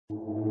This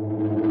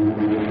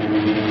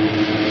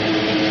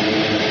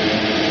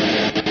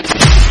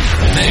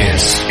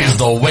is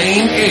the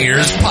Wayne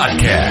Ayers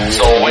Podcast.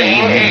 The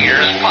Wayne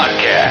Ayers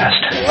Podcast.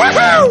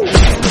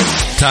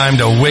 Woohoo! Time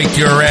to wake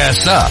your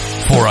ass up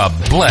for a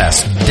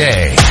blessed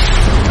day.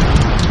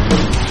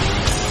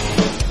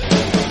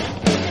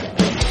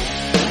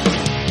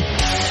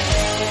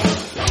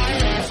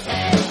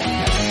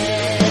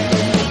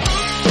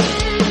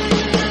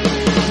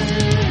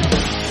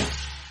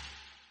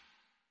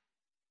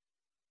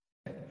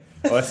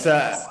 What's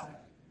up?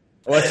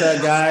 What's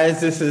up,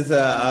 guys? This is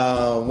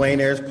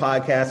Wayne Ayers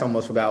Podcast.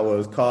 Almost forgot what it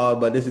was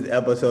called, but this is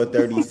episode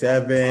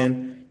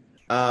 37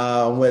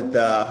 with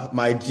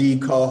my G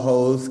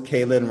co-host,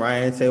 Kaylin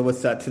Ryan. Say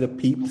what's up to the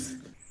peeps.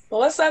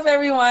 What's up,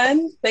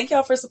 everyone? Thank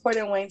y'all for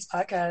supporting Wayne's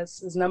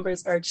podcast. His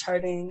numbers are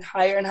charting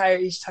higher and higher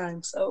each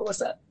time. So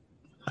what's up?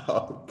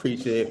 Oh,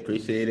 appreciate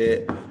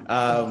it.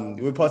 We're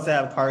supposed to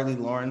have Carly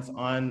Lawrence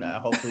on.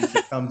 Hopefully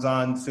she comes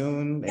on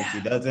soon. If she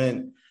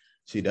doesn't.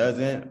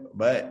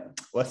 But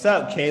what's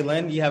up,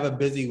 Kaylin? You have a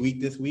busy week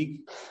this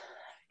week?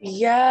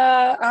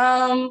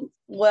 Yeah.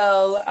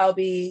 Well, I'll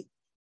be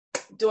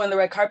doing the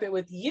red carpet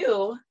with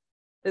you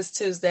this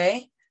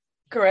Tuesday,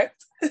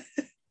 correct?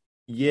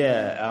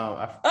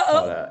 Yeah.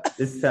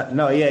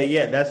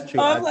 Yeah, that's true.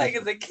 I'm like,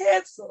 is it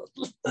canceled?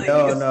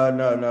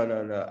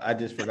 No. I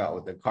just forgot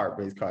what the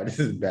carpet is called. This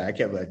is bad. I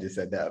can't believe I just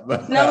said that.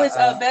 But no, it's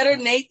Better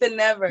Nate Than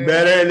Never.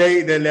 Better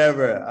Nate Than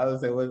Never. I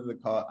was saying, what is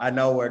it called? I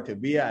know where to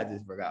be. I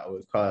just forgot what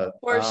it's called.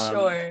 For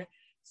sure.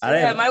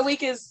 So, my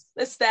week it's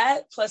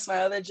that plus my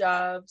other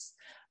jobs.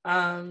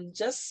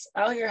 Just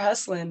out here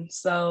hustling.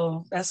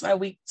 So that's my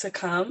week to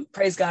come.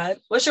 Praise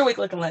God. What's your week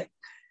looking like?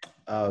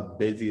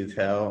 Busy as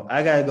hell.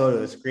 I gotta go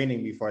to a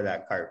screening before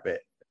that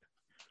carpet.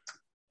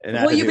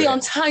 And will you be on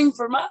time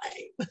for mine?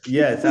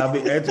 Yes, I'll be.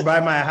 It's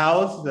by my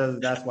house.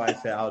 That's why I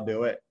said I'll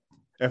do it.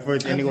 If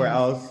it's anywhere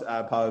else,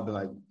 I'd probably be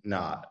like,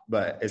 nah.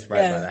 But it's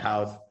right by the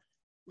house.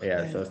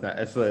 Yeah, so it's not.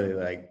 It's literally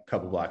like a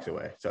couple blocks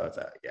away. So it's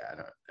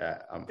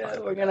I'm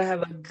fine. We're gonna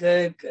have a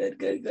good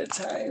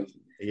time.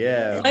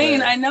 Yeah,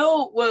 Wayne, I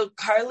know. Well,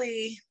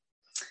 Carly,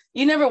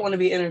 you never want to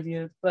be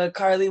interviewed, but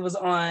Carly was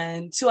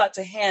on Too Hot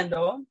to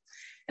Handle.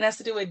 And has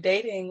to do with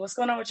dating. What's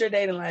going on with your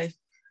dating life?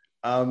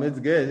 It's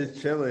good.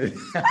 It's chilling.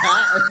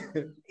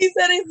 He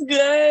said it's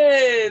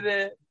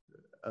good.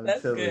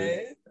 That's chilling.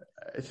 Good.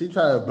 She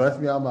tried to bust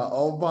me on my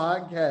own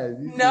podcast.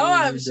 No,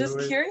 I was just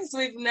curious.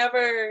 We've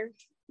never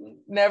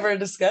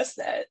discussed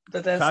that.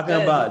 But that's talking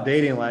good. About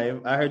dating life.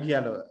 I heard you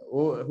had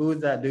who was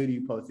that dude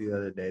you posted the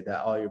other day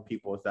that all your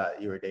people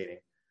thought you were dating?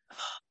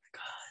 Oh my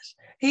gosh.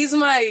 He's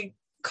my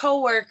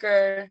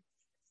coworker.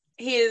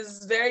 He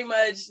is very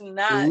much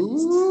not.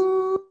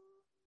 Ooh.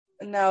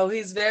 No,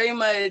 he's very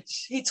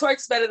much. He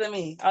twerks better than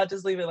me. I'll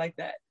just leave it like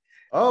that.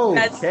 Oh,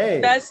 that's, okay.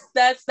 That's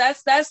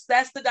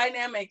the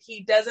dynamic.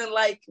 He doesn't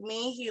like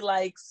me. He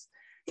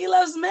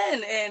loves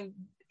men, and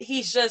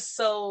he's just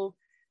so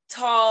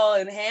tall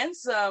and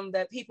handsome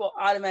that people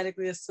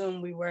automatically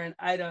assume we were an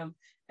item.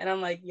 And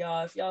I'm like,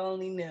 y'all, if y'all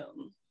only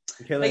knew.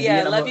 Okay, but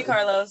yeah, love you,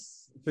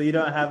 Carlos. So you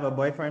don't have a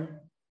boyfriend?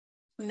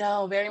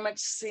 No, very much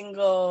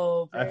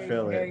single. I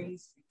feel very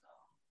it.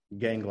 Single.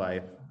 Gang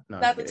life.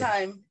 Not the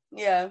time.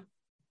 Yeah.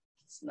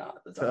 It's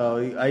not the time.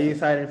 So are you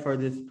excited for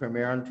this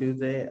premiere on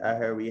Tuesday? I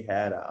heard we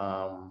had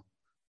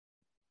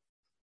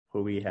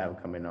who we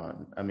have coming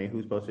on. I mean,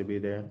 who's supposed to be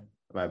there?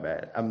 My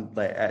bad. I'm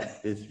like,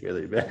 it's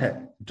really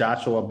bad.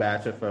 Joshua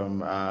Batcher from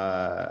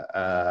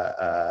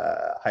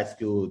High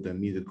School the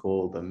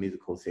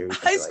musical series.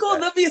 High School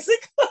the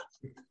musical.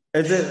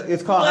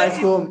 It's called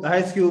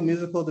High School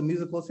Musical the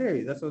musical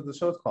series. That's what the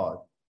show's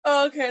called.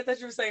 Oh, okay. I thought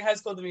you were saying High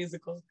School the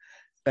musical.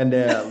 And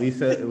then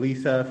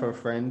Lisa for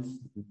Friends,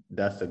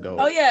 that's the goal.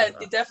 Oh yeah,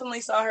 you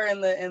definitely saw her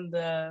in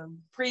the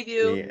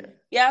preview.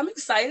 Yeah, I'm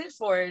excited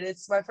for it.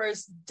 It's my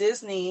first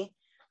Disney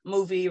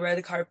movie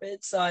red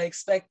carpet, so I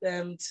expect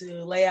them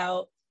to lay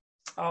out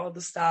all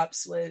the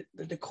stops with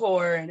the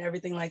decor and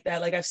everything like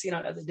that, like I've seen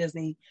on other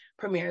Disney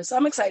premieres. So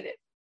I'm excited.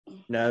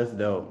 No, that's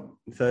dope.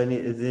 So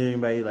is there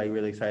anybody like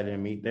really excited to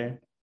meet there?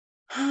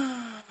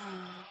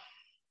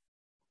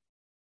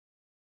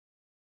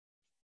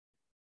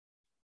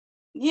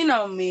 You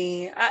know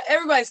me.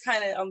 Everybody's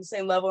kind of on the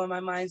same level in my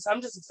mind, so I'm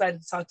just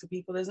excited to talk to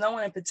people. There's no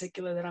one in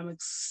particular that I'm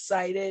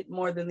excited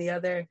more than the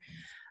other.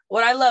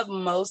 What I love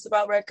most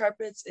about red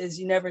carpets is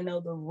you never know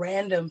the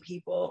random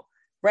people,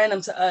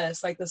 random to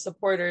us, like the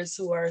supporters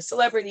who are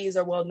celebrities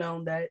or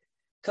well-known that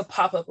could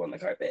pop up on the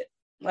carpet.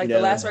 Like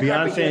the last red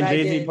carpet Beyonce and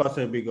Jay-Z supposed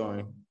to be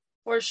going.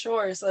 For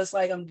sure. So it's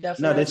like I'm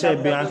definitely. No, they said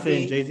Beyonce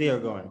and Jay-Z are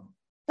going.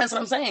 That's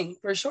what I'm saying.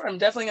 For sure. I'm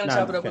definitely going to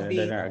chop it up with B.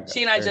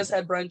 She and I just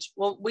had brunch.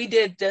 Well, we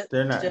did just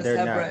have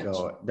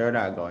brunch. They're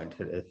not going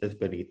to this. It's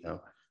beneath them.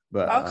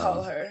 But I'll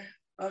call her.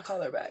 I'll call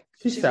her back.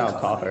 She said I'll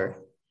call her.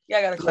 Yeah,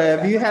 I got to call her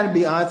back. If you had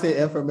Beyonce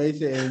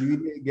information and you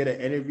didn't get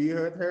an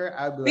interview with her,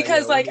 I'd be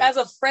because as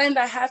a friend,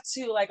 I have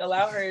to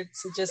allow her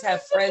to just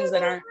have friends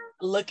that aren't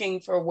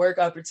looking for work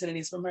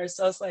opportunities from her.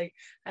 So it's like,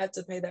 I have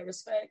to pay that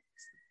respect.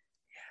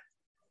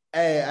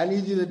 Hey, I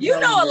need you to. You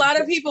know a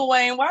lot of people,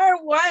 Wayne.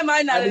 Why am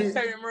I not in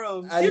certain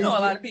rooms? You know a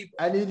lot of people.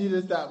 I need you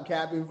to stop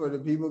capping for the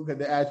people because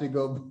they actually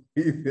go.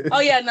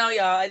 Oh yeah, no,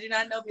 y'all. I do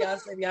not know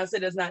Beyonce. Beyonce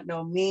does not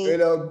know me. You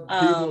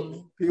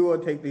know, people will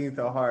take things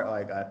to heart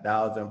like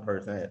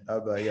 1,000%. I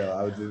was like, yo,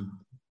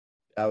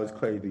 I was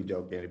crazy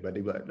joking, but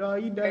they be like, no,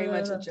 you done. Very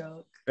much a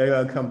joke. They're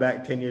gonna come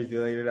back 10 years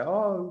later. Like,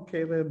 oh,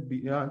 Caleb,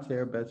 Beyonce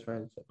are best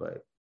friends.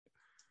 Like,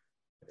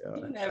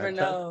 you never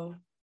know.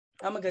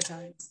 I'm a good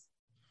time.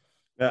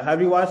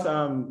 Have you watched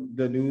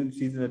the new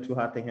season of Too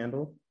Hot to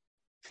Handle?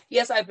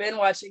 Yes, I've been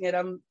watching it.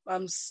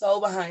 I'm so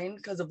behind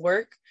because of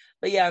work,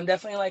 but yeah, I'm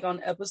definitely like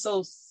on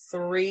episode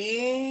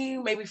 3,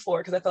 maybe 4,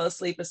 because I fell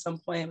asleep at some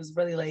point. It was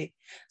really late.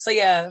 So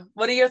yeah,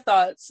 what are your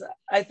thoughts?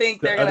 I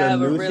think they're gonna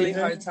have a really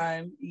hard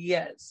time.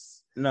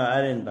 Yes. No,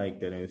 I didn't like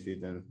the new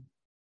season.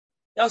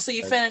 Oh, so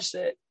you finished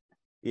it?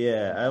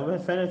 Yeah, I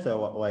finished it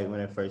like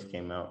when it first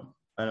came out.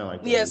 I don't like.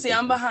 Yeah, see,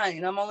 I'm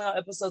behind. I'm only on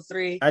episode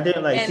 3. I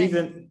didn't like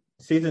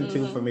Season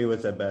 2 for me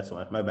was the best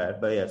one. My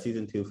bad. But yeah,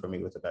 season 2 for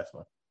me was the best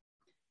one.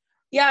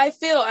 Yeah, I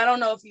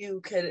don't know if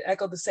you could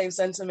echo the same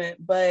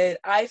sentiment, but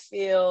I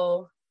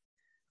feel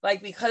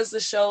like because the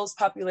show's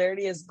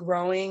popularity is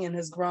growing and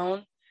has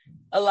grown,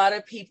 a lot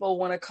of people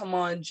want to come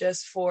on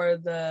just for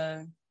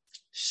the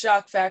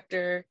shock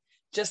factor,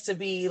 just to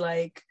be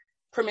like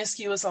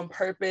promiscuous on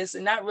purpose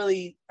and not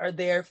really are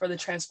there for the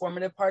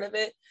transformative part of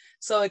it.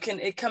 So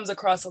it comes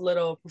across a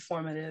little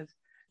performative.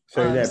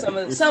 So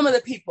some of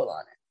the people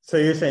on it. So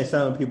you're saying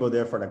some people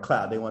there for the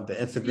clout? They want the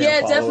Instagram.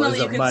 Yeah, definitely.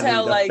 You can money,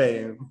 tell, like,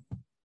 fame.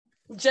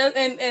 Just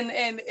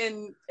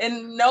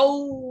and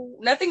no,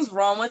 nothing's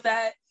wrong with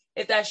that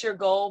if that's your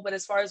goal. But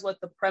as far as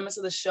what the premise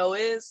of the show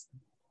is,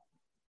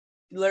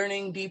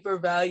 learning deeper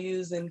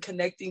values and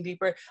connecting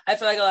deeper, I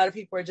feel like a lot of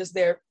people are just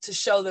there to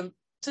show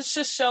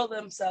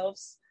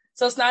themselves.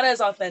 So it's not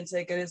as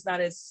authentic and it's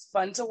not as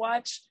fun to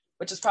watch,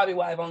 which is probably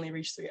why I've only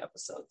reached 3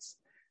 episodes.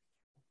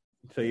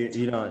 So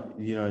you don't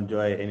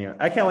enjoy it anymore.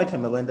 I can't wait till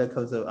Melinda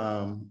comes to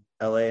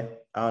LA. I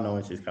don't know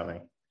when she's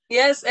coming.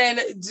 Yes, and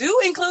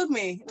do include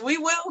me. We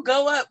will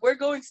go up. We're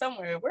going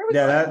somewhere. Where are we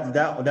going?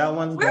 That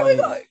one. Where are we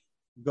going?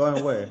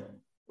 Going where?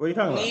 What are you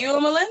talking about? Me, you,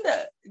 and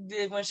Melinda.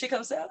 When she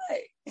comes to LA.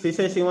 She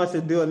said she wants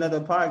to do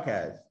another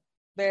podcast.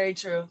 Very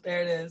true.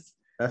 There it is.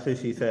 That's what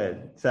she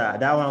said. So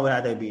that one would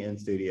have to be in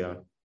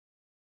studio.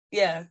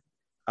 Yeah.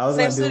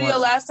 Same studio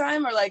last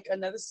time or like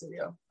another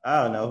studio?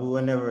 I don't know.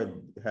 Whoever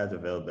has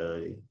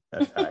availability.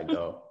 That's how I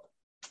go.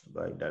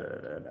 Like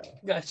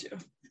Got you.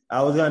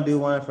 I was gonna do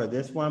one for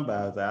this one, but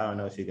I was like, I don't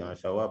know if she's gonna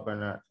show up or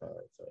not. So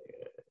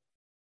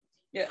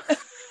yeah.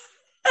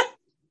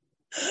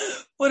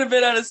 Would have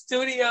been at a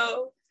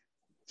studio,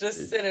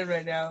 just sitting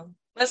right now.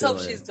 Let's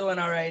hope she's doing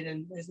all right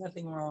and there's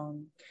nothing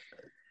wrong.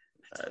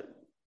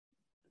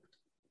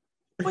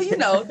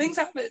 Well, things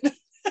happen.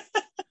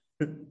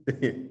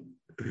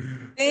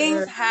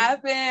 Things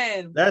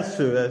happen. That's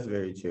true. That's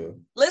very true.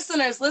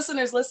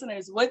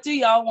 Listeners, what do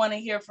y'all want to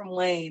hear from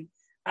Wayne?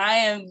 I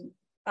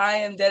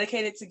am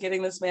dedicated to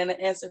getting this man to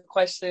answer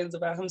questions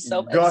about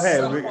himself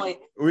some point.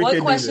 What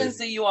questions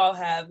do you all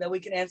have that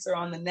we can answer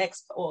on the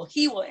next? Well,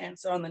 he will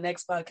answer on the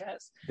next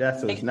podcast.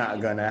 That's what's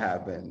not gonna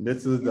happen.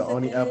 This is the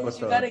only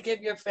episode. You got to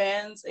give your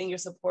fans and your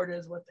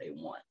supporters what they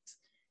want.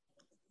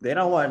 They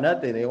don't want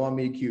nothing. They want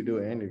me to keep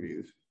doing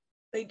interviews.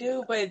 They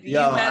do, but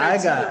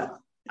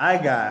I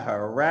got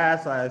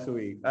harassed last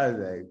week. I was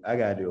like, I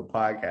gotta do a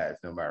podcast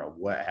no matter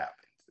what happens.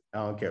 I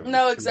don't care.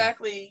 No,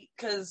 exactly.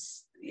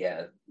 Because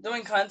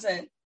doing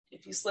content,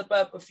 if you slip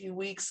up a few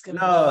weeks, can go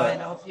by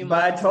in a few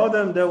months. But I told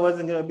them there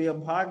wasn't gonna be a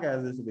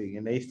podcast this week,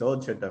 and they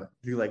still tricked them.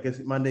 She's like, it's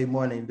Monday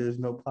morning. There's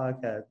no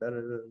podcast. Da,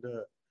 da, da,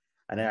 da.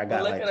 And then I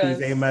got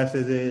Tuesday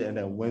messages, and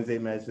then Wednesday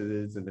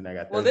messages, and then I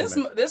got.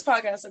 This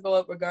podcast will go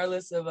up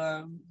regardless of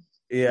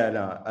Yeah,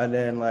 no, and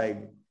then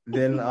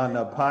then on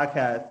the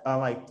podcast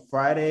on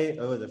Friday,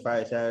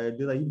 Saturday,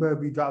 they're like, you better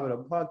be dropping a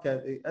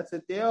podcast. I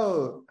said,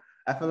 yo,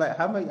 I feel like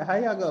how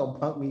y'all gonna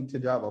pump me to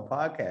drop a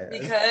podcast?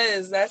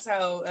 Because that's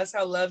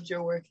how loved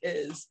your work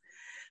is.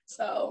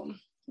 So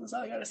that's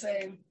all I gotta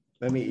say.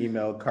 Let me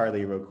email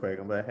Carly real quick.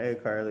 I'm like, hey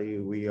Carly,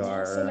 we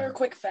are send her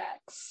quick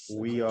facts.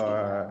 We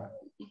are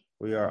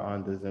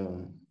on the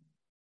Zoom.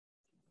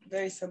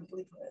 Very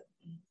simply put.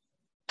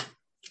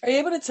 Are you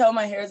able to tell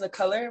my hair is a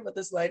color with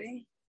this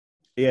lighting?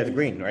 Yeah, it's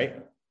green,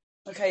 right?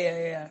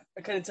 Okay, yeah.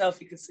 I couldn't tell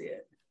if you could see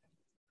it.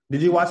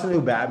 Did you watch the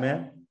new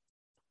Batman?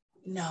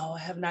 No, I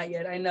have not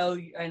yet. I know.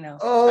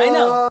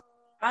 Oh,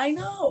 I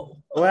know.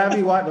 What have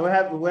you watched?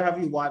 What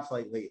have you watched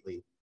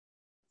lately?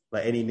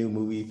 Like any new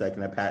movies in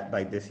the past,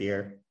 this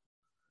year?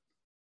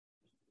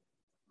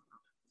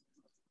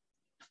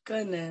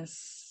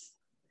 Goodness.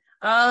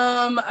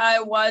 I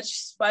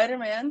watched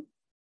Spider-Man.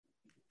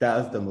 That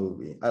was the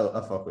movie.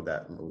 I fuck with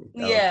that movie.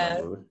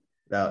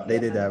 They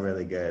did that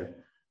really good.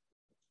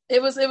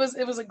 It was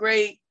a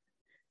great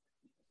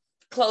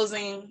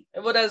closing.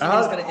 What does mean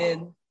it's gonna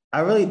end?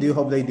 I really do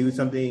hope they do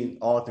something,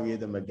 all 3 of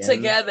them again.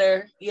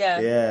 Together, yeah.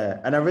 Yeah.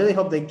 And I really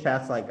hope they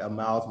cast a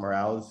Miles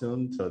Morales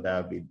soon, so that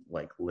would be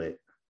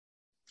lit.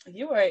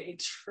 You are a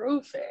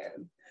true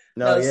fan.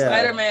 No, yeah.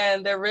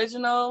 Spider-Man, the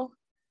original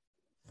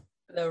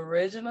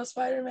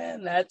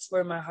Spider-Man, that's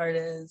where my heart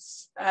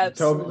is.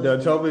 Absolutely.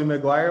 The Tobey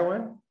Maguire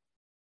one?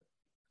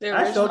 The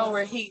original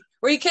where he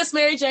kissed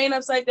Mary Jane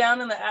upside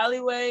down in the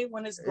alleyway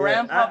when his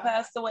grandpa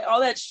passed away. All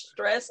that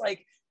stress,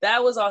 like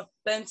that was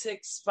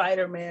authentic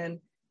Spider-Man.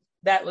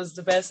 That was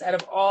the best out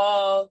of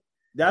all.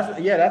 That's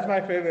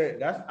my favorite.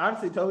 That's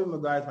honestly Tobey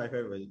Maguire's my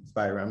favorite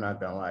Spider-Man. I'm not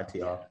gonna lie to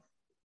y'all.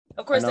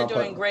 Of course, they're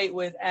doing great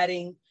with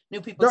adding new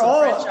people to the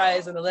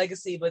franchise and the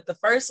legacy, but the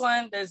first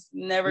one, there's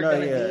never gonna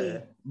be.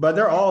 But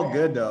they're all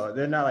good though.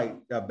 They're not like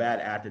a bad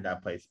actor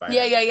that plays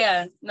Spider-Man.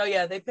 Yeah. No,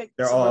 yeah, they picked.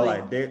 They're all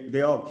like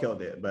they all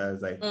killed it, but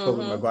it's like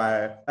Tobey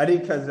Maguire. I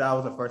think because that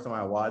was the first time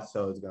I watched,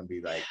 so it's gonna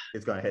be like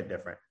it's gonna hit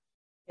different.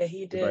 Yeah,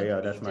 he did.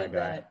 But that's my guy.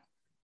 That.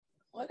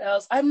 What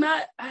else?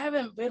 I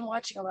haven't been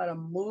watching a lot of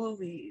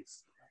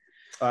movies.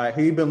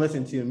 Who you been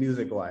listening to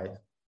music wise?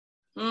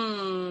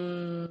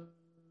 A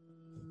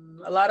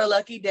lot of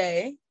Lucky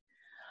Day.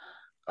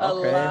 Okay. A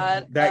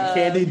lot. That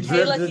Candy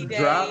Drip Lucky just Day.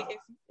 dropped.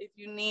 If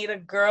you need a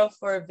girl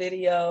for a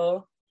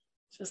video,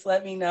 just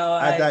let me know.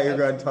 I thought you were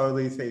going to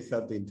totally say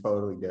something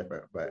totally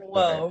different, but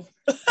whoa.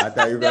 Okay. I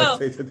thought you were going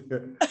to say something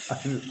different.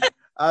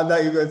 I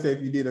thought you were going to say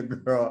if you need a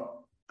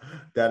girl.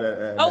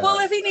 Well,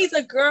 if he needs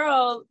a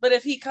girl, but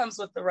if he comes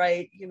with the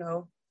right,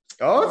 snap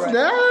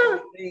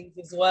things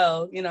as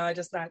well, I'm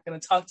just not going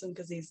to talk to him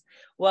because he's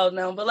well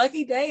known. But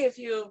Lucky Day, if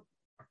you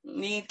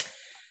need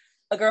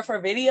a girl for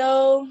a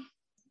video,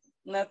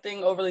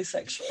 nothing overly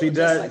sexual. She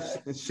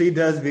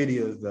does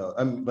videos though.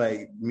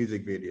 Like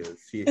music videos.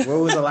 What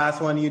was the last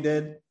one you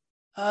did?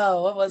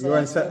 Oh, what was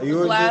it?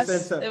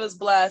 It was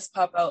Blast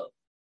Pop Out.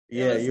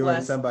 Yeah, you were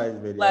in somebody's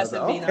video. Blast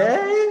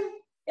okay.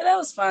 Yeah, that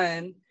was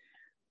fun.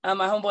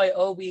 My homeboy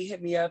Obi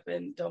hit me up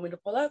and told me to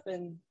pull up,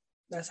 and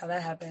that's how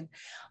that happened.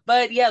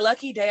 But yeah,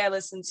 Lucky Day I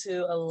listened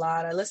to a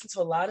lot. I listened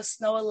to a lot of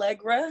Snow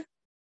Allegra.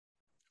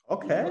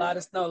 Okay. A lot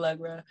of Snow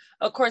Allegra.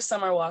 Of course,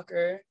 Summer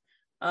Walker.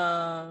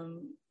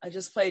 I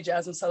just played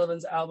Jasmine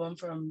Sullivan's album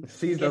from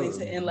beginning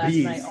to end last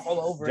night all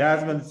over.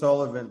 Jasmine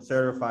Sullivan,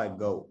 certified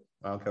GOAT.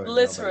 Okay,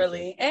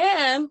 literally.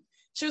 And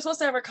she was supposed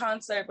to have her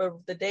concert, but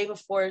the day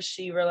before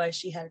she realized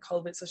she had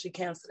COVID, so she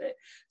canceled it.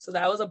 So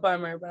that was a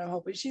bummer, but I'm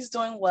hoping she's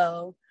doing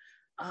well.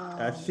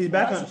 She's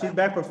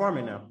back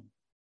performing now.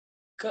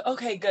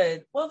 Okay,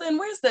 good. Well, then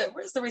where's the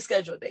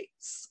rescheduled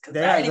dates? Because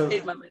I already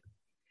paid my money.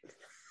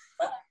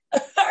 I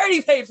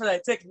already paid for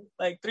that ticket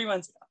like 3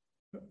 months ago.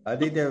 I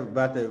think they're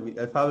about to.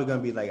 It's probably going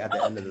to be like at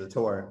the end of the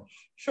tour.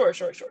 Sure.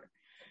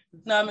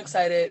 No, I'm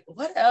excited.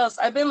 What else?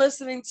 I've been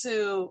listening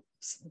to,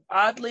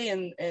 oddly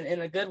and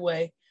in a good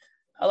way,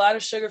 a lot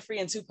of Sugar Free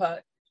and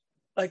Tupac,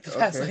 like the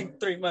past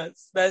 3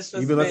 months. That's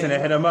just you've been listening to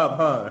Hit 'Em Up,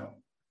 huh?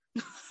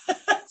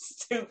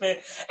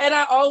 Stupid. And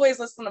I always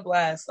listen to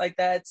Blast. Like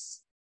I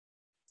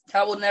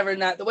will never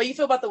not. The way you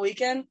feel about The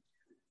Weeknd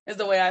is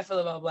the way I feel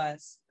about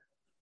Blast.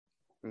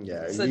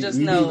 Yeah. So just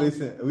know.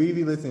 We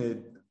be listening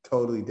to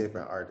totally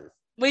different artists.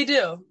 We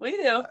do.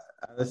 You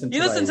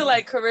listen to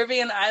like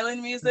Caribbean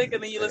island music,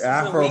 and then you listen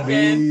to The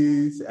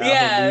Weeknd.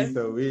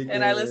 Yeah.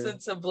 And I listen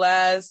to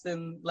Blast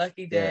and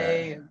Lucky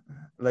Day. Yeah.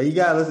 Like you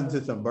gotta listen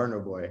to some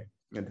Burna Boy.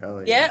 I'm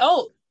telling you. Yeah.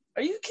 Oh,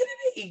 are you kidding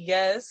me?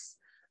 Yes.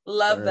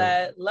 Love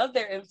that. Love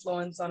their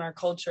influence on our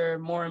culture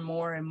more and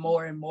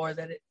more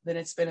than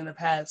it's been in the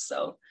past.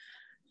 So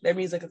their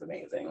music is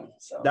amazing.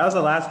 So that was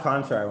the last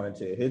concert I went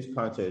to. His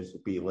concert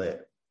should be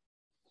lit.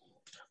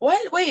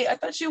 What? Wait, I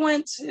thought you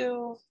went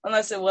to,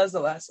 unless it was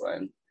the last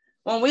one.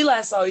 When we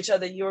last saw each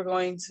other, you were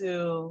going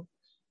to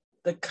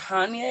the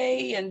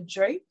Kanye and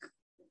Drake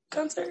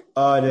concert?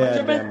 Oh,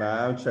 yeah, man.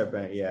 I'm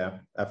tripping. Yeah,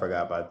 I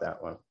forgot about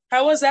that one.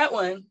 How was that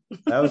one?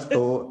 That was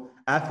cool.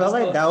 I felt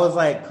like that was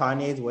like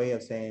Kanye's way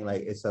of saying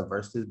like it's a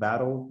versus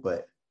battle,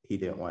 but he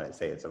didn't want to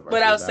say it's a versus battle.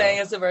 But I was saying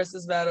it's a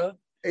versus battle.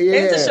 Yeah.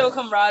 It's to show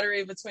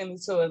camaraderie between the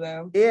two of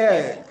them.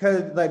 Yeah,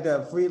 because like it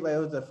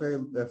was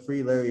a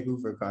free Larry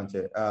Hoover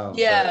concert.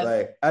 Yeah.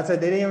 Like I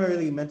said, they didn't even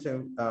really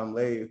mention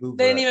Larry Hoover.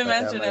 They didn't even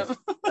mention him.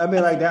 I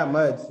mean, like that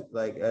much.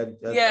 Like I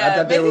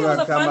thought they were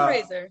gonna come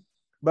fundraiser. Out.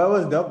 But it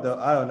was dope though.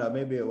 I don't know.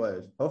 Maybe it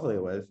was. Hopefully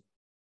it was.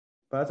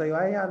 But I was like,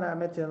 why y'all not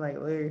mentioning like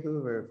Larry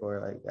Hoover for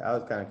like? I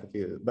was kind of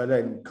confused. But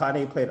then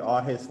Kanye played all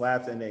his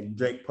slaps, and then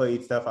Drake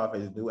played stuff off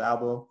his new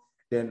album.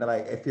 Then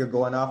like if you're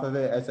going off of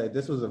it, I said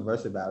this was a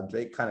versus battle.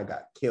 Drake kind of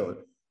got killed,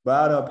 but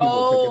I don't know if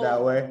people took it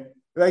that way.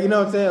 Like you know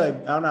what I'm saying?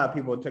 Like I don't know how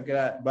people took it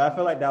that, but I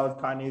feel like that was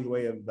Kanye's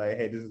way of like,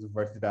 hey, this is a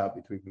versus battle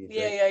between me and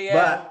Drake. Yeah.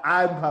 But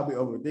I'm probably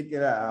overthinking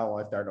that. I don't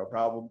want to start no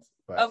problems.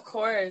 But of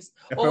course.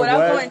 Well,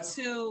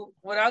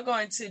 without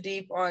going too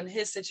deep on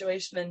his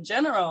situation in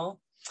general,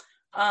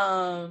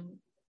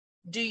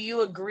 do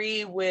you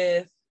agree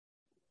with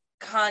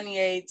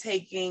Kanye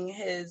taking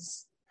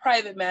his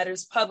private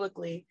matters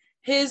publicly?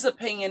 His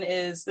opinion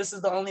is this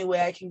is the only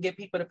way I can get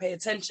people to pay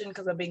attention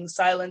because I'm being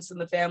silenced in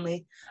the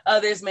family.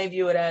 Others may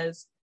view it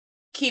as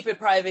keep it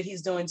private.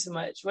 He's doing too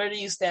much. Where do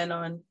you stand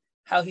on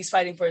how he's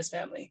fighting for his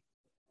family?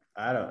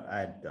 I don't.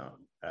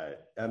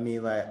 I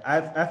mean, like,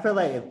 I feel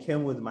like if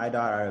Kim was my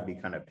daughter, I'd be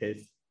kind of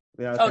pissed.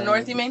 You know Oh,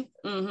 North, you mean?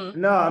 Mm-hmm.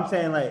 No, I'm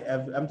saying like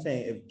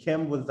if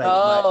Kim was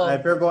like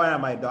if you're going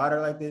at my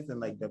daughter like this and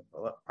like the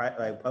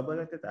like public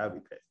like this, I would be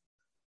pissed.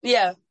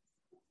 Yeah.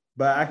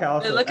 But I can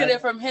also look at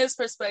it from his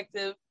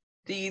perspective.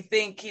 Do you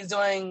think he's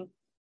doing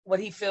what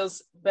he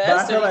feels best? But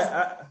I feel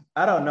like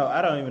I don't know.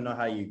 I don't even know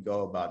how you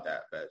go about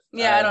that best.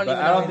 Yeah, I don't even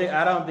know.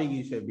 I don't think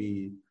you should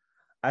be.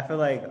 I feel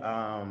like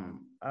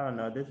I don't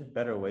know. There's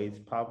better ways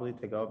probably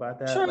to go about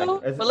that. True.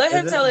 Like, but let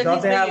him tell it.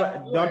 Don't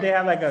they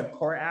have like a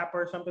court app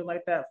or something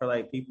like that for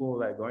like people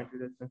like going through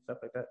this and stuff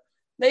like that?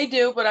 They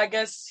do, but I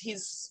guess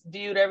he's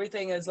viewed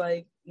everything as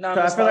like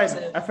non-responsive.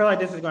 So I feel like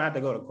this is gonna have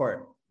to go to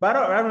court. But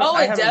I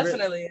don't. It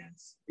definitely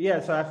is.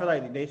 Yeah, so I feel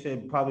like they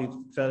should probably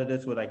settle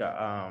this with like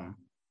a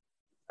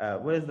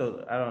what is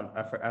the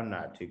I'm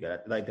not too good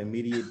at like the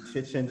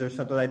mediations or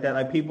something like that.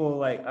 Like people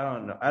like I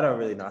don't know. I don't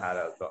really know how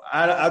to go.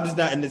 I'm just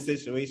not in the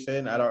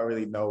situation. I don't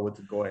really know what's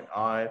going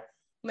on.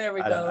 There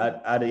we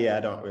go. I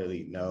don't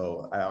really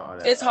know.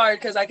 It's hard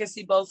because I can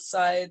see both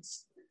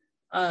sides.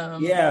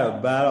 Yeah,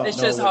 but I don't it's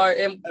know just hard,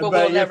 and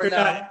we'll never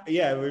know. If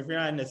you're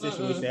not in a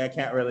situation, I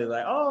can't really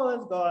like. Oh,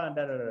 let's go on.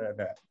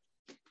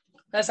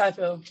 That's how I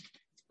feel.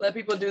 Let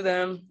people do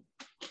them.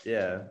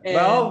 Yeah, but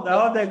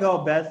I hope they go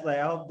best. Like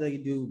I hope they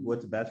do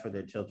what's best for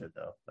their children,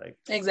 though. Like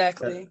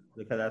exactly,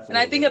 because that's. And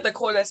I think at the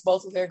core, that's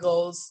both of their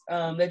goals.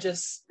 They're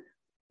just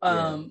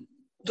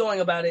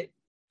going about it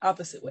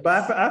opposite ways.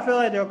 But I feel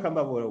like they'll come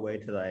up with a way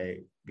to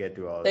like get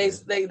through all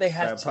this. They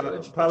have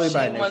to. Probably if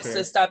by she wants year.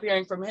 to stop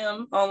hearing from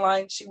him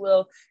online, she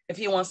will. If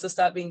he wants to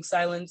stop being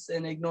silenced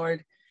and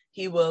ignored,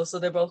 he will. So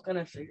they're both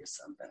gonna figure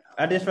something out.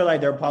 I just feel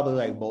like they're probably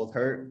like both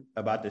hurt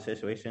about the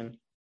situation,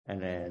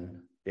 and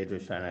then they're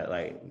just trying to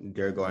like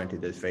they're going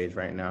through this phase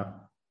right now,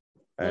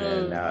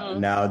 and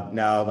then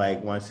now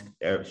like once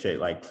shit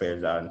like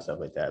clears out and stuff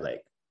like that,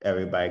 like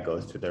everybody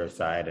goes to their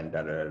side and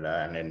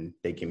and then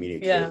they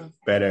communicate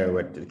better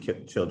with the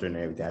children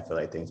and everything. I feel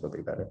like things will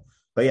be better.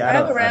 But yeah, I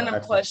have a random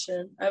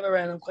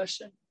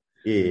question.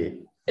 Yeah.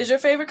 Is your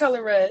favorite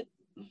color red?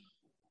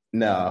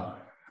 No.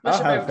 What's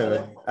your favorite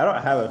color? I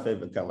don't have a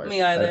favorite color.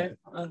 Me either.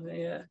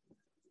 Okay,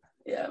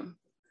 yeah.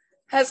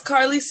 Has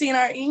Carly seen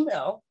our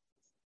email?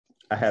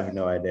 I have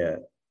no idea.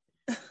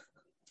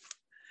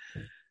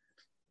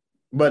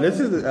 But this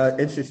is an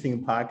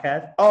interesting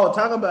podcast. Oh,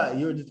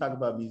 you were just talking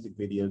about music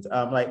videos.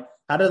 Like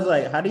how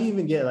do you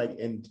even get like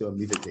into a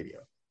music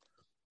video?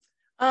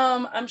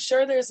 I'm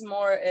sure there's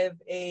more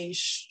of a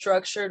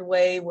structured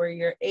way where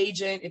your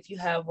agent, if you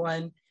have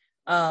one,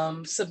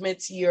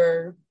 submits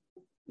your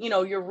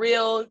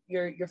reel,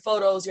 your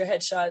photos, your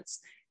headshots,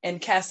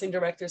 and casting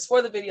directors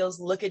for the videos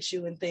look at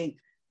you and think,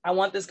 I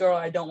want this girl,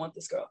 I don't want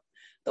this girl.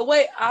 The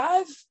way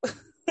I've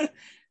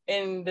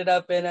ended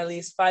up in at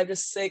least 5 to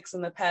 6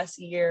 in the past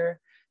year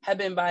have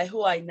been by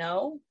who I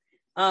know.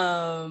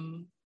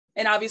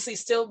 And obviously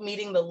still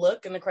meeting the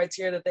look and the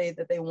criteria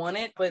that they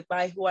wanted, but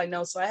by who I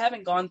know. So I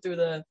haven't gone through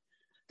the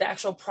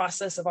actual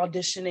process of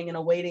auditioning and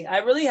awaiting. I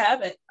really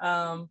haven't.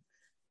 A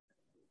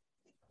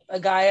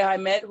guy I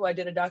met who I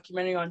did a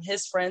documentary on,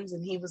 his friends,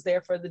 and he was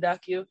there for the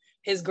docu.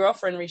 His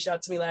girlfriend reached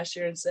out to me last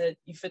year and said,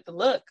 you fit the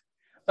look.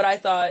 But I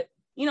thought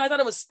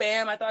it was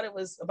spam. I thought it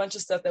was a bunch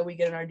of stuff that we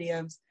get in our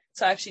DMs.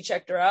 So I actually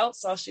checked her out,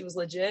 saw she was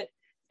legit.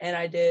 And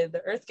I did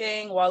the Earth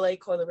Gang, Wale,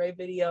 Coi Leray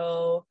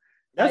video.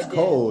 That's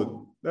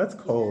cold. That's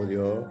cold,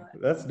 yo.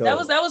 That's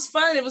dope. That was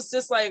fun. It was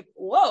just like,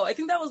 whoa. I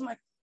think that was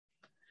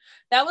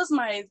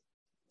my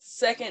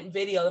second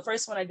video. The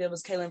first one I did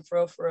was Kaylin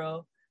For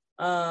Real.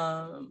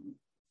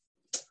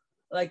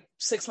 Like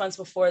 6 months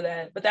before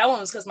that. But that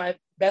one was because my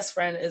best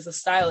friend is a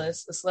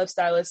stylist, a celeb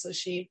stylist. So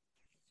she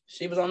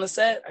was on the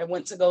set. I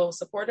went to go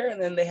support her, and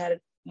then they had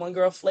one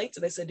girl flaked,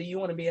 and they said, do you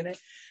want to be in it?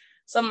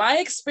 So my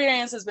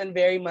experience has been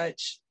very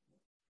much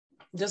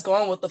just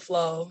going with the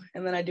flow,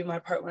 and then I do my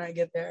part when I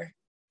get there.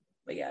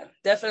 But yeah,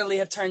 definitely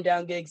have turned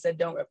down gigs that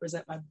don't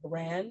represent my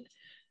brand.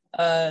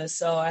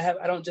 So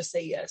I don't just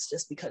say yes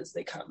just because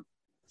they come.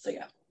 So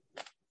yeah.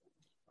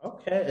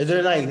 Okay. Is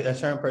there like a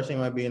certain person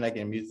you might be in like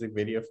a music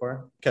video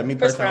for? Because me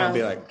personally, I would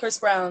be like Chris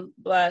Brown,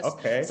 Blast.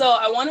 Okay. So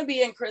I want to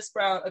be in a Chris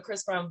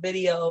Brown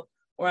video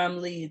where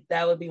I'm lead.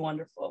 That would be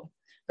wonderful.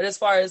 But as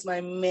far as my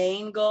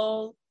main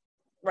goal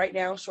right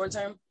now, short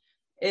term,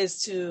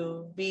 is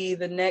to be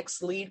the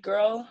next lead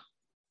girl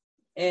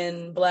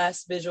in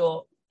Blast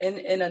visual,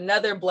 in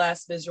another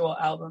Blast visual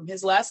album.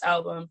 His last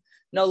album,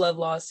 No Love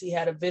Lost, he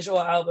had a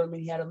visual album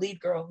and he had a lead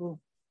girl who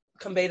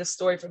conveyed a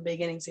story from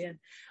beginning to end.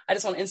 I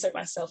just want to insert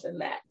myself in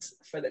that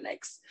for the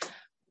next,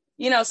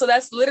 so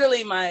that's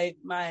literally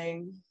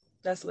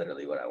that's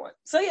literally what I want.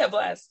 So yeah,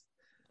 Blast.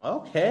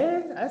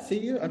 Okay, I see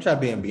you. I'm trying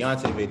to be in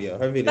Beyonce video.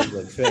 Her videos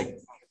look sick.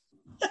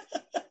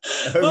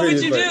 What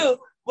would you do?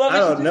 I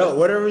don't know.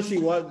 Whatever she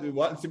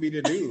wants me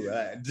to do.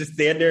 Just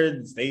stand there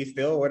and stay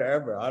still,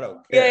 whatever. I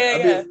don't care.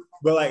 Yeah.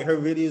 But like her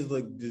videos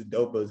look just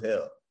dope as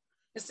hell.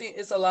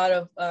 It's a lot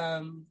of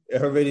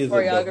her videos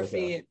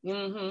choreography.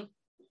 Mm-hmm.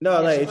 No, Yeah,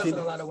 like she puts in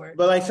a lot of work.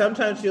 but like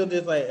sometimes she'll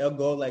just like it'll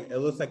go like it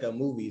looks like a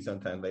movie.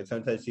 Sometimes like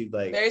sometimes she's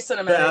like Very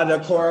cinematic. out the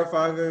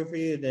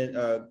choreography and then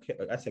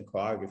I said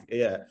choreography,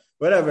 yeah,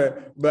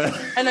 whatever. But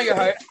I know your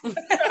heart.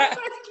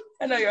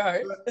 I know your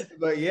heart.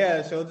 But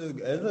yeah, she'll just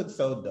it looks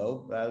so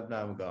dope. I'm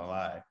not even gonna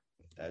lie,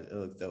 it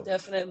looks dope.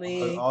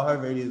 Definitely. All her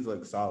videos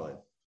look solid.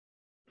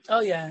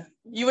 Oh yeah,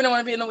 you wouldn't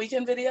want to be in the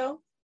Weeknd video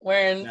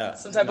wearing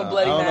some type of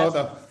bloody mask. I don't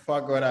know what the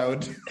fuck what I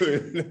would do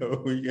in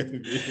the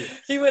Weeknd video.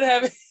 He would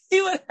have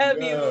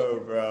you.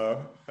 No,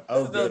 bro.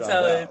 I'm good on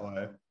that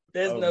one.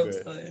 There's no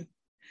telling.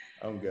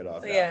 I'm good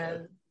off that. Yeah.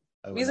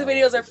 Music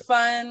videos are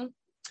fun.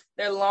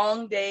 They're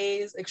long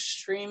days,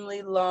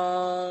 extremely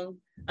long.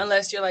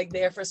 Unless you're like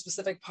there for a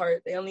specific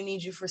part. They only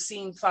need you for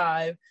scene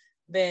 5.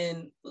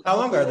 Then how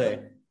long are they?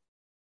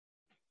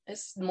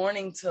 It's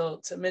morning to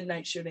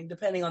midnight shooting,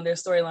 depending on their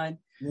storyline.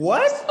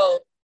 What? So,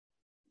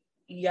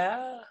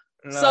 yeah.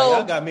 No, so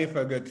y'all got me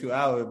for a good 2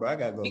 hours, bro. I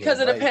gotta go. Because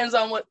it depends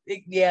on what.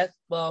 It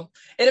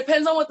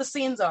depends on what the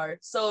scenes are.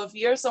 So if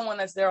you're someone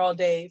that's there all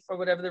day for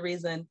whatever the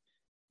reason,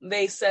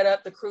 they set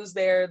up the crew's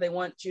there. They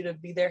want you to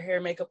be there,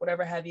 hair, makeup,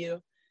 whatever have you.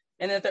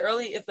 And if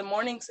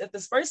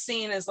this first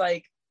scene is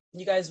like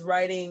you guys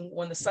riding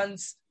when the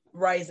sun's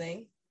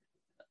rising,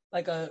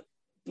 like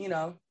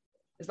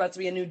it's about to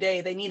be a new day.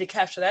 They need to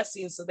capture that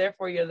scene, so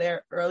therefore you're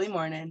there early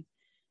morning.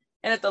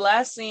 And if the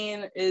last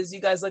scene is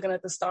you guys looking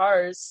at the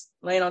stars,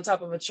 laying on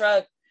top of a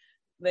truck,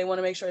 they want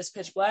to make sure it's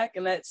pitch black,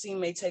 and that scene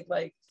may take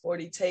like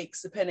 40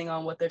 takes, depending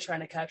on what they're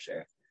trying to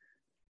capture.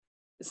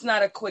 It's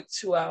not a quick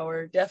 2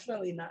 hour,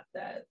 definitely not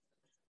that.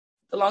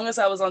 The longest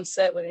I was on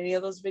set with any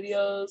of those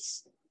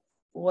videos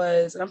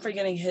was, and I'm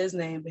forgetting his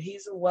name, but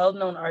he's a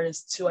well-known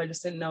artist too. I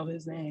just didn't know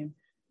his name.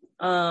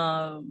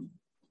 I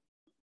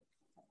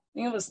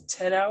think it was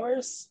 10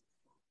 hours.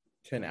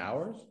 10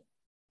 hours?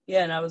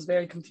 Yeah, and I was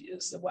very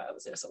confused of why I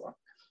was there so long.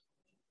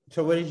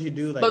 So what did you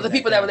do? But the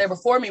people that were there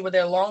before me were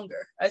there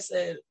longer. I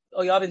said,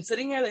 "Oh, y'all been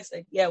sitting here?" They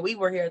said, "Yeah, we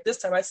were here at this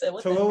time." I said,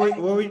 "What?" So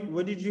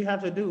what did you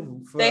have to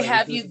do? They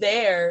have you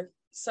there.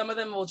 Some of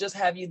them will just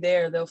have you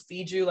there. They'll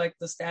feed you like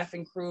the staff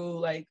and crew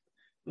like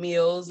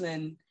meals,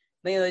 and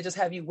then they just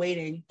have you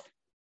waiting.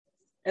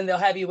 And they'll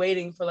have you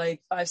waiting for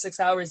like 5-6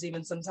 hours,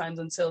 even sometimes,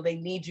 until they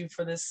need you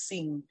for this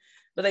scene.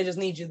 But they just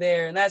need you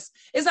there, and it's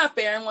not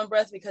fair in one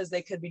breath because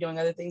they could be doing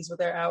other things with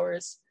their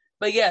hours.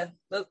 But yeah,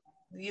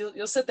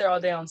 you'll sit there all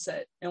day on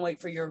set and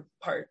wait for your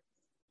part,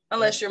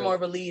 unless you're more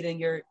of a lead and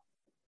you're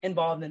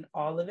involved in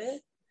all of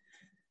it.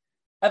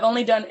 I've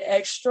only done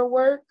extra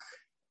work,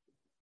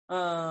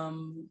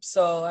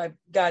 so I've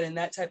gotten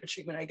that type of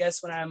treatment. I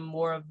guess when I'm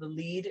more of the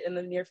lead in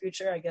the near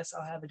future, I guess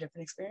I'll have a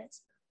different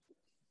experience.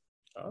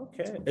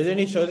 Okay. Is there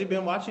any shows you've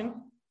been watching?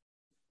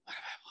 What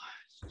have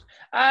I watched?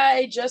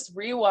 I just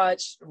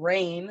rewatched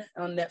Rain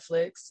on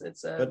Netflix.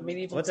 It's a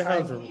medieval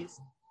timepiece.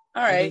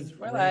 All right,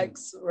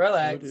 relax.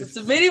 It's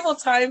a medieval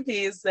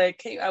timepiece that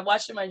I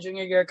watched in my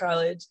junior year of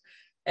college,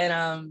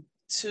 and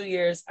 2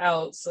 years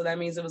out. So that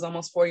means it was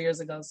almost 4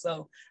 years ago.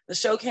 So the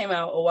show came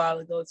out a while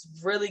ago. It's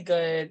really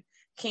good.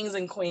 Kings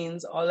and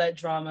queens, all that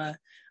drama.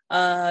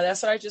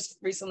 That's what I just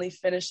recently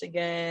finished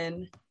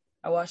again.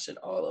 I watched it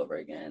all over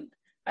again.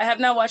 I have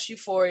not watched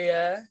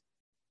Euphoria.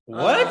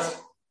 What?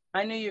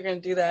 I knew you were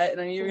going to do that, and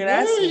I knew you were going to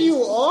ask me. Where are you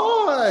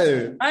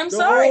on? I'm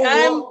sorry.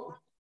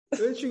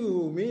 Don't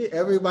you? Me?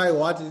 Everybody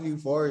watches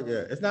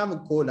Euphoria. It's not even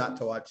cool not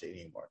to watch it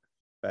anymore.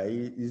 Like,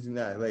 it's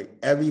not like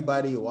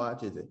everybody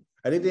watches it.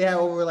 I think they have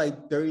over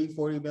like 30,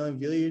 40 million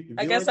viewers.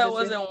 I guess I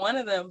wasn't one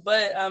of them,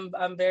 but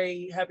I'm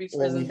very happy for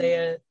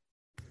Zendaya.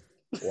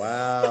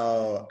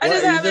 Wow.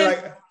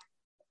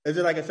 Is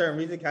it like a certain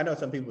reason? I know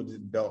some people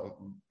just don't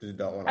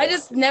want to. I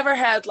just never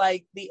had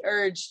like the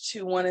urge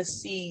to want to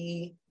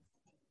see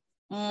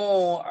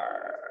more.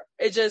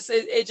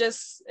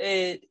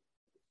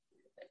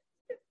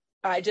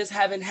 I just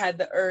haven't had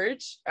the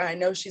urge. I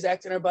know she's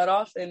acting her butt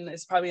off, and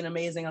it's probably an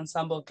amazing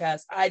ensemble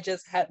cast. I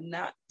just have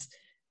not.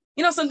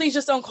 Some things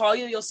just don't call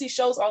you. You'll see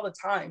shows all the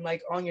time,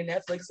 like on your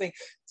Netflix thing,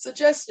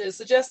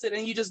 suggested,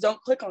 and you just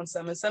don't click on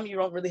some, and some you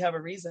don't really have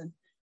a reason.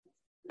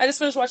 I just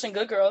finished watching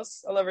Good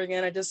Girls all over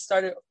again. I just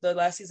started the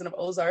last season of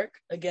Ozark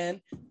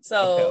again.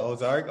 So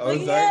Ozark.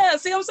 Yeah,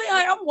 see what I'm saying?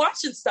 I'm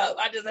watching stuff.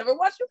 I just never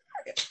watched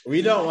it.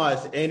 We don't watch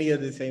any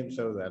of the same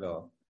shows at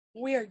all.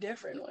 We are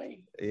different,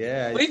 Wayne.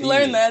 Yeah. We've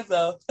learned that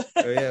though.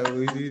 Yeah,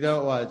 we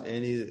don't watch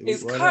any.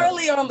 Is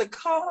Carly on the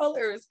call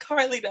or is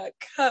Carly not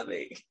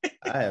coming?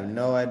 I have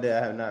no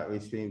idea. I have not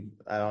received.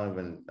 I have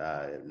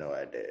no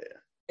idea.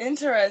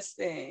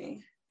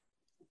 Interesting.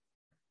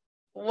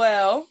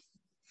 Well,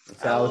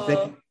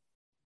 so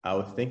I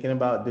was thinking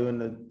about doing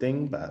the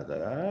thing, but I was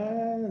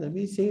like, let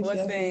me see.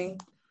 What thing?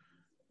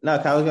 No,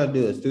 I was gonna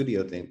do a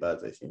studio thing, but I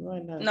was like, why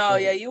not? No,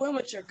 yeah, you went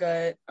with your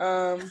gut.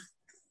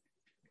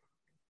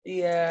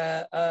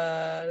 Yeah.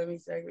 Let me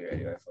see. We're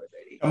ready by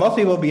 4:30. Most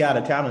people be out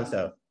of town and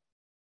stuff.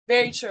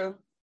 Very true.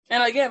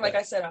 And again, like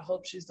I said, I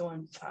hope she's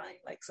doing fine.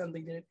 Like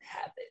something didn't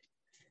happen.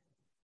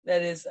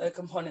 That is a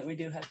component we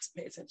do have to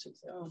pay attention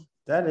to.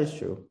 That is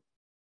true.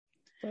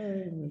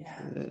 Yeah.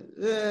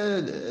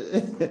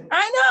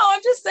 I know.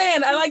 I'm just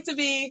saying. I like to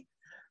be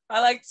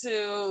I like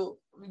to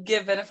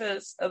give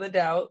benefits of the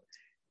doubt,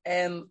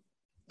 and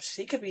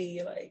she could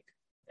be like,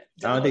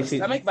 I don't think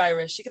stomach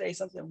virus. She could ate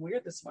something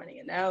weird this morning,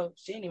 and now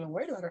she ain't even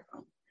worried about her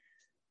phone.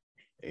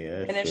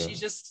 Yeah, and if she's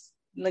just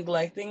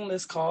neglecting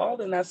this call,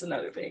 then that's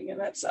another thing, and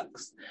that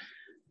sucks.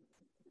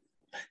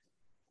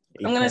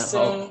 I'm gonna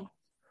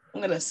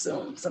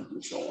assume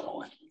something's going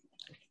on.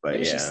 But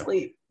maybe yeah, she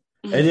sleep.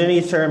 Is there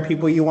any certain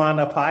people you want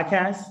on a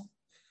podcast?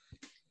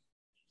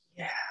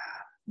 Yeah,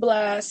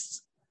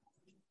 Blast.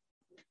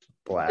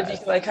 If you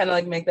can like kind of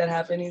like make that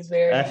happen, he's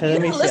very.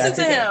 Actually, you listen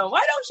to him.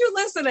 Why don't you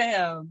listen to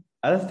him?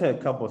 I listen to a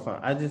couple of songs.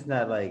 I just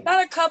not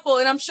a couple,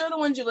 and I'm sure the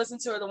ones you listen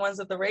to are the ones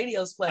that the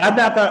radios play. I'm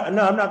not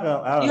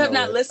gonna. You have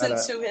not listened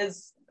to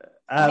his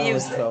I haven't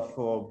listened to a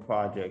full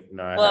project.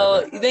 No.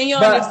 Well, then you'll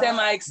understand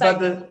my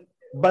excitement.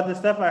 But the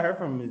stuff I heard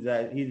from him is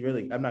that he's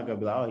really. I'm not gonna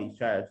be like, oh, he's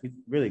trash. He's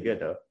really good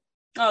though.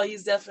 Oh,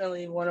 he's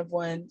definitely one of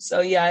one.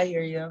 So yeah, I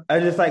hear you. I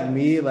just like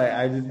me, like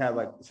I just have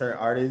like certain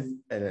artists,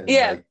 and then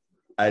like,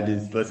 I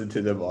just listen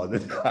to them all the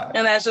time.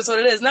 And that's just what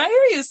it is. Now I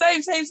hear you.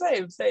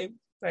 Same.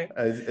 Right.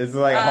 It's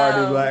like hard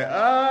to like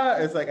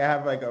it's like I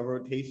have like a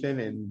rotation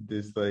and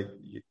just like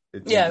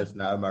it's just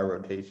not my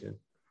rotation.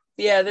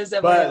 Yeah, there's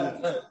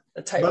definitely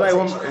a type. But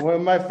like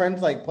when my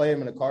friends like play him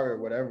in the car or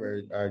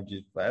whatever, are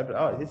just like,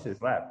 oh, this is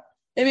slap.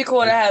 It'd be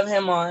cool to have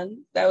him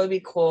on. That would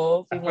be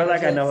cool. I feel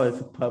like I know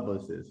his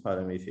publicist.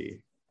 Let me see.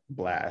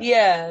 Blast.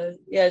 Yeah.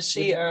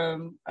 She I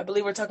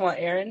believe we're talking about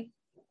Aaron.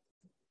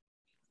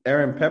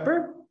 Aaron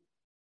Pepper.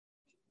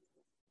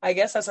 I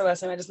guess that's her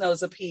last name. I just know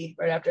it's a P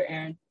right after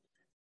Aaron.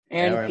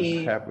 Aaron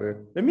P.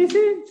 Pepper. Let me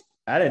see.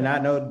 I did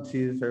not know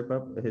she's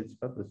his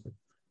publicist.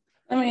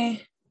 I mean,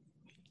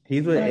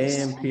 he's with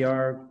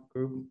AMPR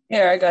Group.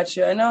 Here, I got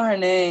you. I know her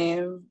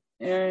name.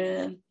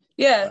 Aaron.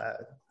 Yeah.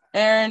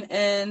 Aaron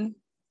N.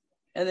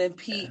 And then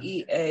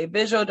PEA.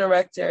 Visual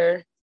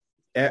director.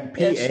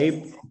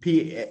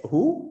 P.A.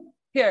 Who?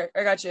 Here,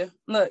 I got you.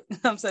 Look,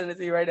 I'm sending it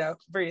to you right now.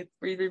 Breathe.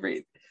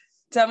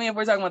 Tell me if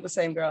we're talking about the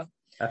same girl.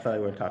 I thought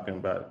we were talking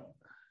about.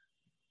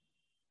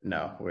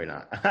 No, we're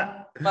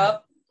not.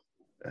 Well.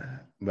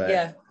 But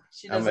yeah,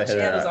 she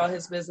handles all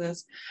his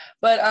business.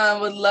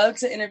 But would love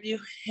to interview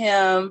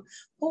him.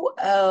 Who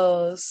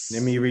else?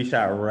 Let me reach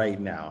out right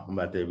now. I'm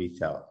about to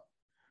reach out.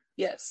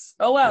 Yes.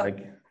 Oh wow.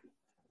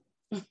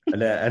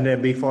 And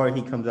then before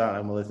he comes out,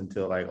 I'm gonna listen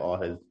to like all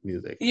his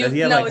music. It's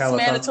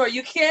mandatory.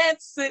 You can't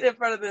sit in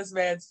front of this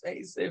man's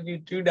face if you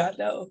do not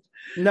know.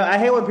 No, I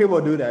hate when people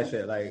do that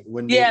shit. Like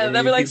when they'll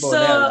be like,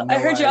 "So I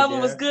heard your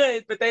album was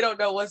good," but they don't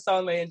know what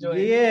song they enjoy.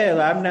 Yeah,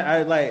 I'm not.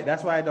 I like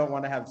that's why I don't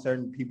want to have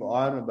certain people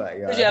on. But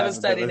because you haven't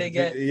studied it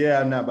yet. Yeah,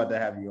 I'm not about to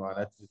have you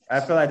on. I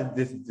feel like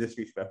this is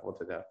disrespectful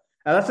to them.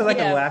 Unless it's like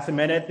a last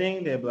minute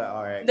thing, they'll be like,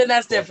 "All right." Then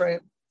that's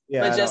different.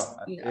 Yeah,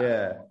 but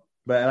yeah.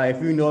 But like,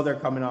 if you know they're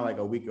coming on like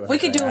a week or we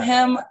could do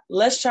him.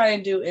 Let's try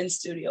and do in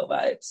studio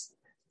vibes.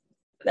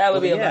 That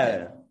would be a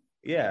vibe.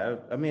 Yeah.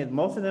 I mean,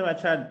 most of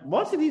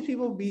of these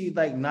people be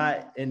like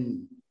not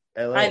in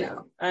LA.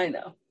 I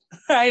know.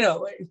 Like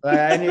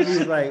I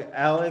interviewed like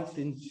Alex,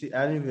 and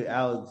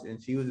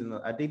she was in.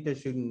 I think they're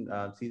shooting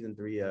season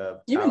 3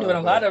 of. You've been doing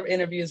a lot of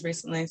interviews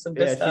recently. Some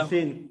good stuff.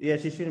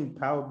 She's shooting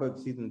Power Book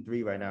season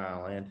 3 right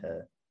now in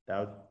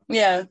Atlanta.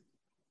 Yeah.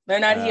 They're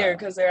not here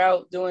because they're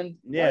out doing.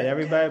 Yeah, work.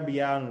 Everybody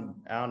be out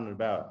and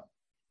about.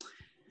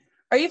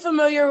 Are you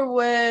familiar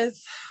with?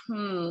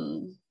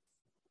 No,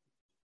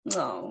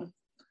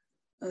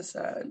 that's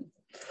sad.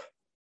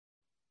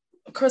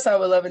 Of course, I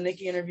would love a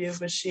Nicki interview,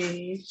 but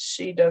she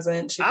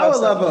doesn't. I would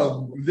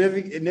love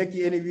a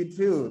Nicki interview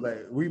too.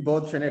 Like we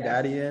both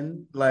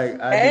Trinidadian. Like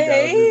I think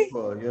that would be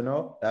cool. You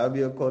know, that would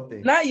be a cool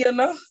thing. Not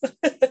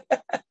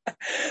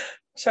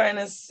Trying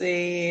to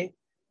see.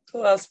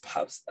 Who else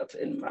pops up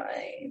in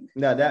mind?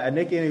 No, that a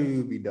Nicki interview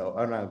would be dope.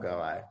 I'm not gonna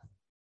lie.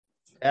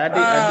 And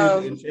I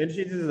think and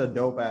she's just a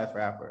dope ass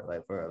rapper.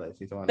 Like for her, like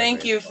she's one.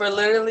 Thank you for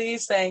literally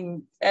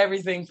saying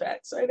everything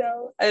facts right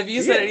now. If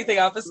you said anything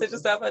opposite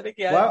just stuff, I think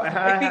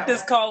I think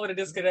this call would have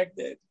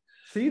disconnected.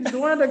 She's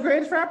one of the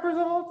greatest rappers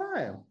of all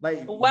time.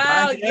 Like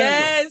wow,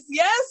 yes,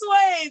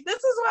 Wade. This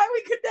is why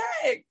we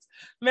connect.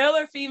 Male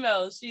or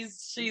female,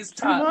 she's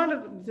top. I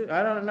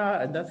don't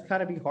know. That's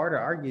kind of be hard to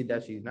argue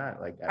that she's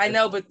not like that. I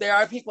know, but there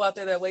are people out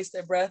there that waste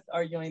their breath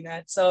arguing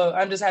that. So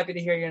I'm just happy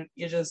to hear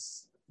you're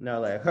just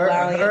like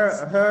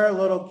her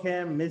Little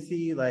Kim,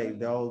 Missy, like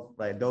those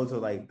are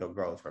like the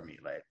girls for me.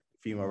 Like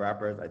female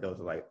rappers, like those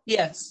are like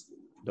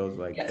those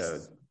are like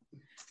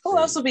who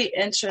else would be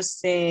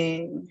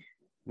interesting?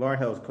 Lauryn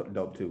Hill's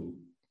dope too.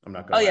 I'm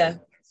not gonna. Yeah,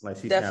 like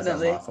she's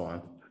definitely.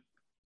 On.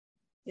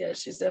 Yeah,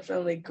 she's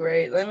definitely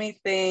great. Let me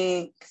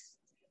think.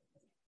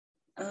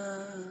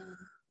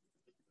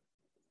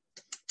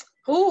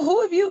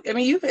 Who have you? I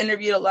mean, you've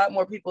interviewed a lot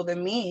more people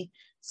than me.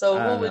 So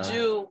who would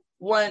you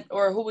want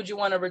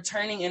a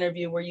returning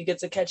interview where you get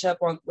to catch up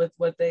on with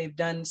what they've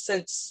done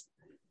since?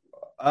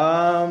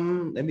 Let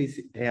me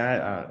see.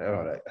 I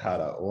don't know.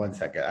 Hold on 1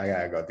 second. I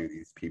gotta go through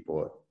these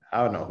people.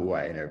 I don't know who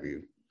I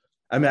interviewed.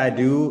 I mean, I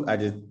do. I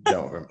just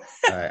don't remember.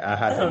 I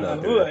had to know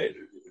who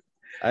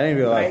I didn't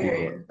realize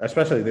people,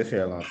 especially this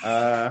year alone.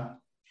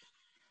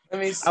 Let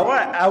me see.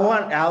 I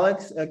want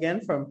Alex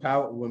again from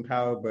Power when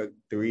Power Book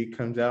 3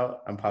 comes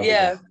out. I'm probably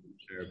gonna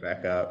share it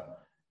back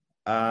up.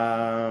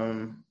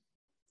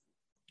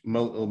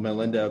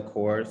 Melinda, of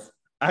course.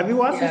 Have you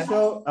watched the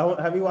show?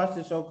 Have you watched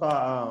the show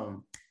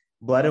called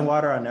Blood and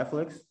Water on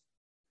Netflix?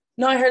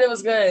 No, I heard it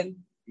was good.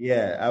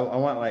 Yeah, I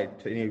want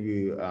like to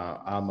interview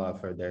Alma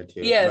for there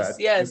too. Yes.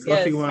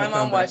 My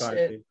mom watched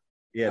it.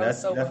 Yeah,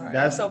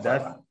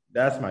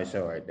 that's my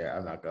show right there.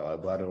 I'm not gonna lie,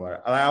 Blood and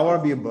Water. I want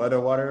to be in Blood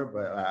and Water,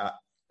 but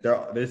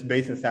this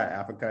based in South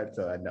Africa,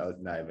 so I know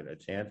it's not even a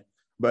chance.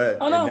 But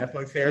if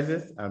Netflix airs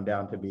this, I'm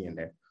down to be in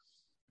there.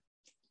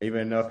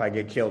 Even though if I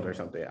get killed or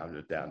something, I'm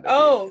just down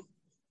to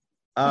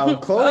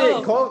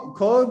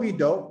Chloe would be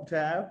dope to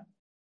have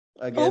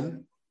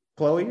again.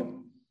 Chloe,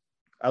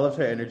 I love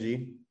her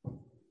energy.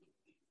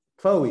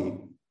 Chloe,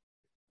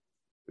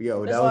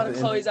 yo, there's a lot of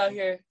Chloes out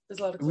here. There's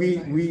a lot of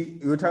Chloes. We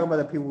were talking about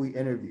the people we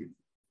interviewed.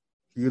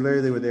 You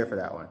literally were there for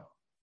that one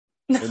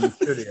in the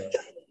studio.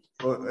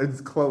 Well, it's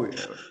Chloe.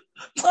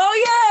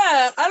 Oh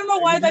yeah, I don't know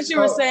why I thought you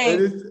were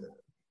saying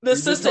the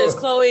sisters,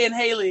 Chloe and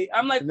Haley.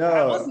 I'm like, no,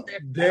 I wasn't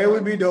there. They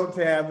would be dope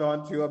to have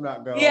on too. I'm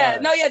not going. Yeah,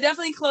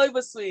 definitely Chloe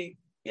was sweet.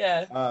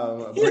 Yeah,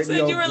 you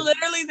said you were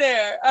literally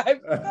there. I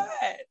forgot.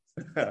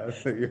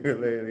 You're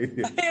literally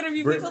there. I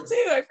interview people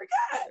too. I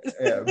forgot.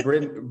 Yeah,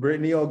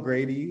 Brittany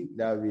O'Grady.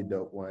 That would be a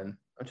dope one.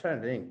 I'm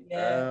trying to think.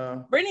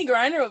 Yeah, Brittany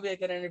Griner would be a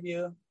good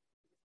interview.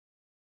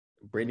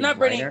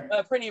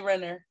 Brittany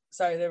Renner.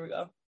 Sorry, there we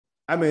go.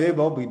 I mean, they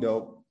both be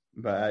dope,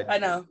 but I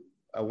know.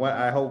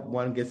 I hope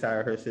one gets out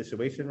of her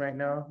situation right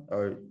now,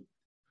 or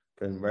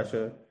in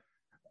Russia.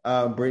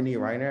 Brittany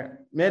Reiner,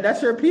 man,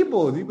 that's your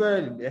people. You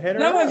better hit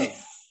her up.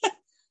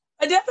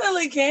 I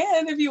definitely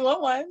can if you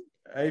want one.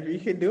 You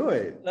can do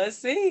it. Let's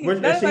see.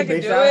 Is she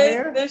based out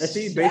here? Is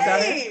she based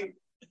out here?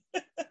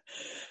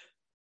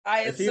 I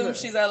assume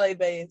she's LA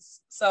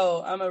based,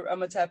 so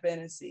I'm a tap in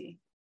and see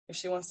if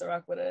she wants to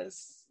rock with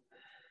us.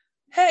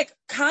 Heck,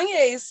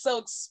 Kanye is so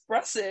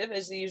expressive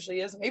as he usually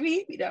is. Maybe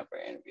he'd be down for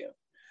an interview.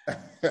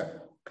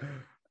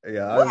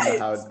 Yeah, I don't know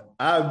how.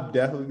 I'd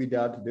definitely be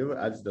down to do it.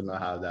 I just don't know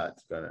how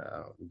that's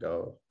gonna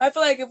go. I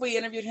feel like if we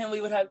interviewed him,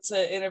 we would have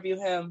to interview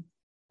him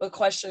with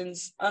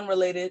questions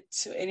unrelated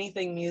to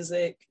anything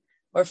music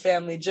or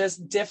family,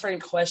 just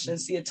different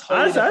questions. See a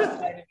totally different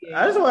side of you.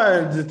 I just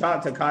want to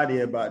talk to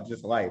Kanye about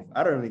just life.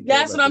 I don't really care.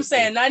 That's what I'm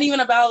saying. Not even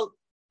about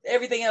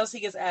everything else he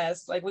gets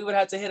asked. Like we would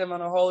have to hit him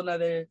on a whole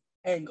nother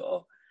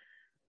angle.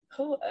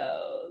 Who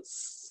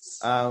else?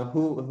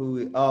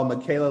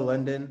 Michaela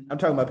London. I'm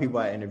talking about people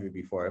I interviewed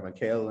before.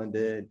 Michaela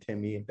London,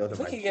 Timmy. Those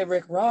we could get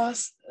Rick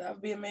Ross. That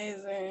would be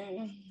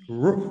amazing.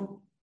 Roof.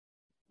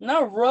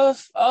 Not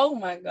Roof. Oh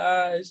my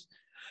gosh.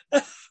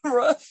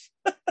 Roof.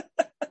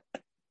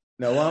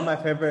 No, one of my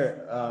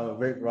favorite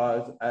Rick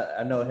Ross.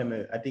 I know him.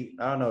 I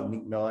don't know if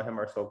Meek Mill and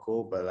him are so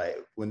cool, but like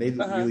when they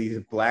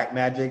released Black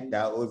Magic,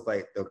 that was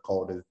like the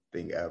coldest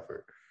thing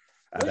ever.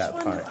 Which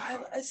one?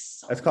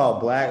 It's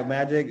called Black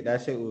Magic.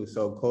 That shit was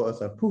so cool.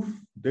 It's like poof,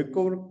 I'm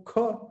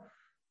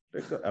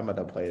about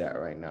to play that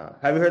right now.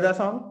 Have you heard that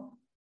song?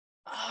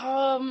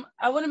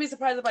 I wouldn't be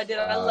surprised if I did.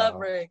 I love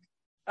Rick.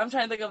 I'm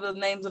trying to think of the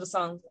names of the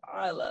songs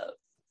I love.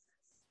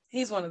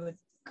 He's one of the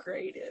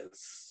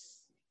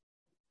greatest.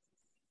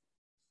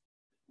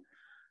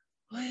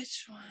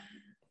 Which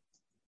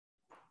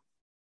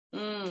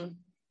one?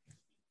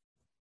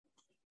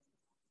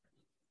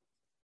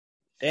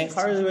 And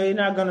Carter's really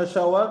not gonna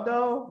show up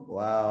though?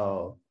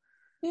 Wow.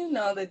 You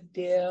know the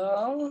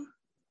deal.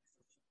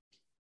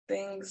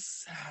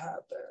 Things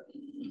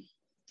happen.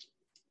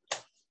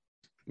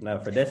 No,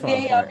 for this one.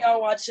 Yeah,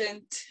 y'all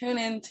watching, tune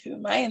in to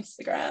my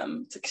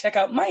Instagram to check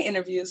out my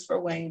interviews for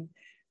Wayne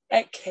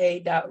at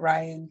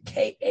k.ryan,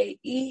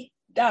 KAE.RYAN.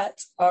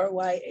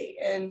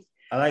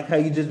 I like how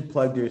you just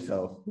plugged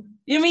yourself.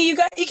 You mean you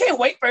can't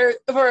wait for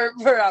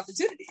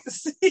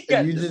opportunities.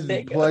 you just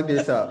plugged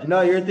yourself. No,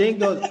 your thing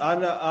goes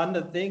on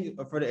the thing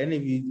for the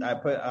interview. I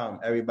put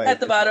everybody at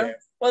the bottom. There.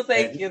 Well,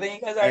 thank you. Then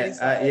you guys already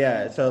saw it.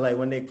 Yeah. So like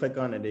when they click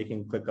on it, they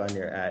can click on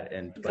your ad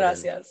and.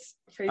 Gracias.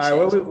 Appreciate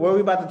all right, what are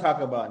we about to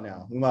talk about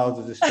now? We might as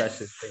well just stretch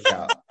this thing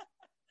out.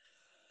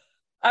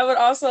 I would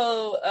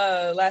also,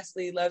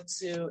 lastly, love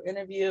to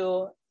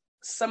interview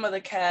some of the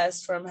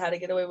cast from How to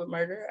Get Away with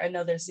Murder. I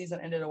know their season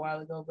ended a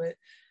while ago, but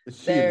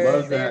she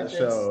loves that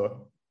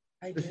show.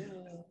 I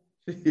do.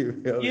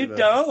 You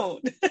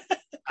don't.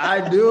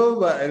 I do,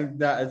 but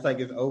it's like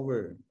it's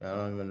over. I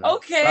don't even know.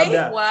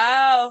 Okay,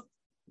 wow.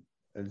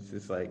 It's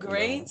just like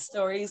great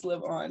stories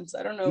live on. So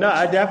I don't know. No,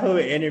 I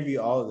definitely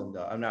interview all of them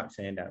though. I'm not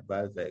saying that, but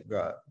I was like,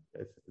 girl,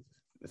 it's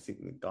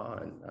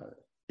gone.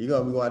 We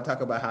want to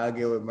talk about How to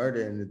Get Away with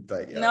Murder, and it's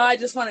like, no, I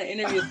just want to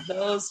interview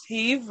those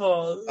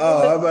people.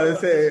 Oh, I was about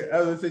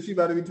to say she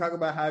about to be talking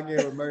about How to Get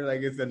Away with Murder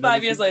like it's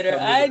 5 years later.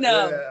 I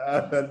know.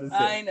 Yeah,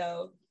 I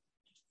know.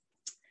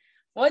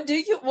 What do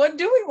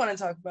we want to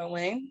talk about,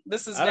 Wayne?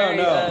 This is very.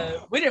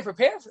 We didn't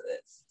prepare for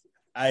this.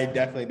 I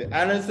definitely did.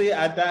 Honestly,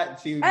 I thought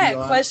she would. I had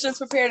questions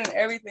prepared and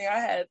everything. All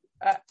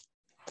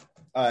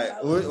right,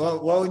 why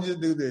don't we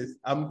just do this?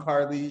 I'm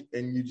Carly,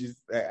 and you just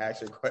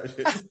ask your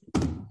questions.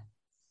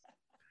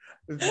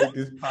 Let's make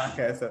this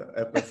podcast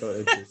episode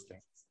interesting.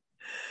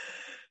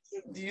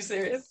 You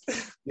serious?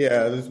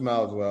 Yeah, this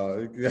smells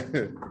well.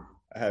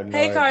 I have no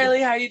Hey, idea.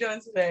 Carly, how you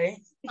doing today?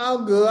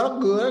 I'm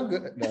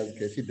good. No,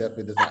 okay, she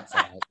definitely does not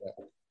sound like that.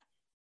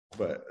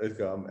 But let's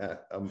go.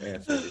 I'm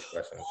answering these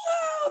questions.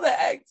 Wow, the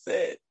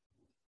accent.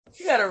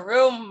 You got a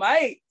real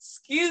mic.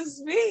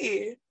 Excuse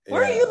me.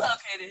 Where are you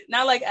located?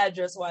 Not like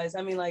address wise.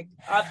 I mean, like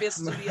office,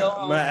 studio,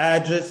 home. My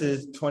address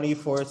is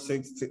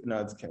 2462.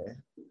 No, it's okay.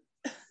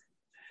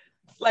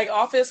 Like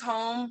office,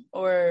 home,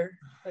 or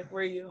like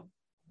where are you?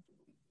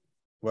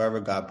 Wherever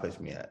God puts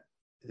me at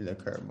in the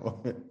current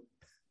moment.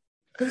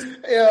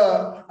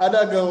 Yeah, I'm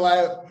not gonna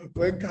lie.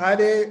 When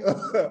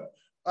Kanye,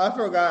 I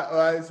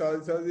forgot.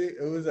 So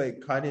it was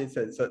like Kanye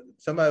said. So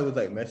somebody was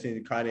like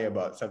messaging Kanye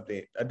about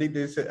something. I think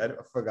they said I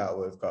forgot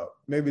what it's called.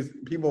 Maybe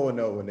people will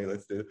know when they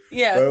listen to it.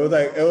 Yeah. But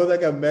it was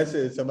like a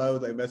message. Somebody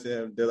was like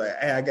messaging him. They're like,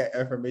 "Hey, I got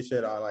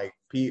information on like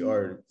Pete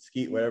or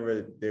Skeet,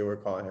 whatever they were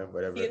calling him,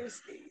 whatever." And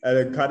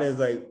then Kanye's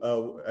like,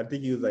 "Oh, I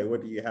think he was like,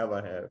 what do you have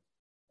on him?"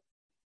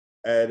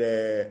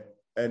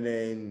 And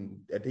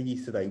then I think he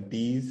said like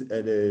these,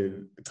 and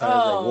then Kanye's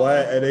like,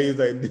 what? And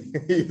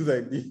then he's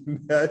like these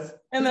nuts.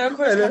 And then of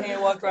course Kanye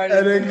walked right in.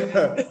 And then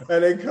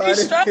Kanye, he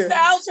stressed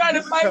out trying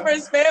to fight for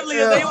his family,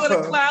 and they would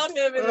have clowned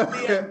him in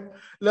the end.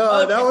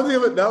 No, okay. that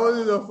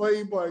wasn't the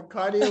funny part.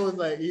 Kanye was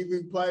like, he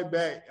replied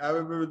back. I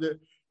remember that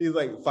he's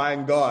like,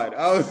 find God.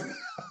 I was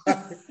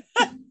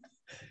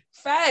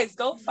facts,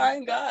 go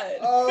find God.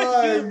 Oh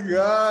my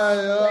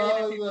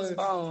God. People's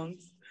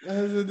phones.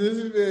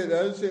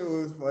 That shit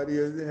was funny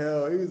as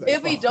hell. He was like,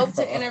 it'd be dope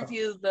to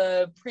interview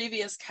the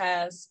previous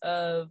cast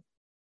of,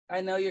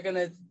 I know you're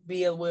gonna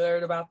be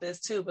aware about this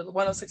too, but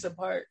 106 &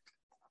 Park,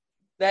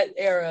 that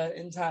era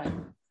in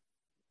time.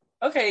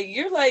 Okay,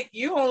 you're like,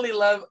 you only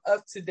love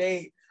up to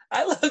date.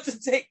 I love to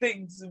take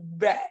things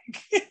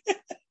back.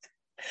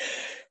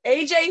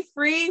 AJ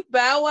Free,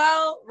 Bow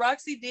Wow,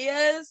 Roxy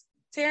Diaz,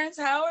 Terrence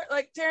Howard,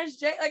 like Terrence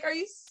J. Like, are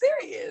you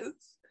serious?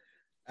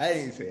 I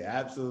didn't say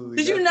absolutely.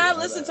 Did you not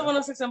listen to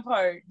 106 &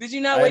 Park? Did you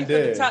not wait for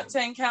the top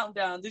 10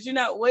 countdown? Did you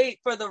not wait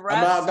for the rap?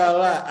 I'm not gonna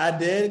lie, I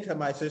did because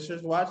my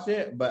sisters watched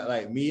it, but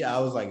like me, I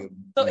was like.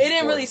 So it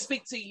didn't really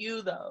speak to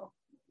you though.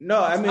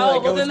 No, I mean,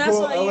 like, it was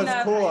cool. It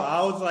was cool.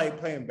 I was like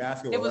playing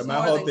basketball. It was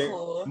like,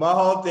 cool. My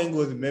whole thing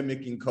was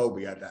mimicking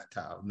Kobe at that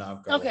time.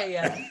 No, okay,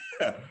 yeah.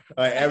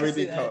 Like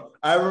everything.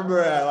 I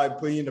remember I like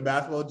playing in the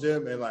basketball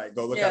gym and like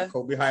go look at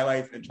Kobe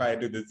highlights and try to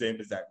do the same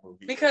exact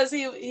movie. Because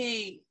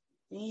he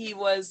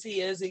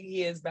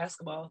is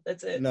basketball.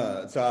 That's it.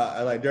 No, so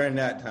I like during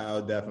that time I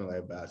was definitely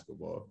like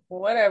basketball.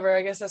 Well, whatever.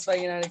 I guess that's why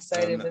you're not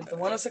excited. But the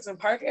 106 &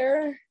 Park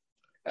era.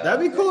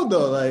 That'd be cool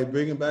though, like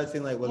bringing back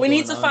seeing like we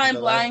need to find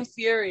Blind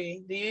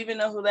Fury. Do you even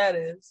know who that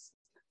is?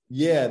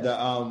 Yeah, did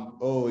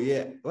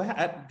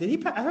he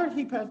pass? I heard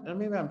he passed.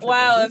 Maybe I'm tripping.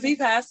 Wow, if he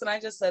passed and I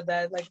just said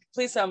that, like,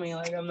 please tell me,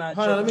 like, I'm not.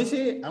 Hold on, let me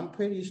see. I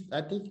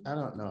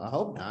don't know. I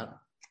hope not.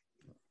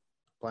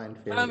 Blind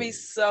Fury. I'm gonna be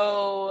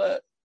so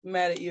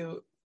mad at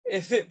you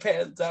if it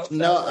pans out.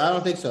 No, I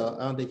don't think so.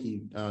 I don't think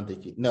he.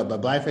 No,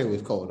 but Blind Fury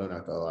was cold. I'm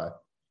not gonna lie.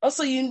 Oh,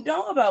 so you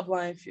know about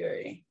Blind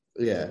Fury?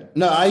 Yeah.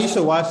 No, I used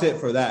to watch it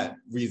for that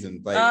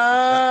reason. Like,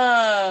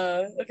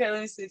 okay.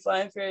 Let me see.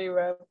 Blind Fury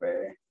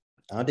rapper.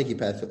 I don't think he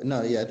passed away.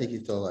 No, yeah, I think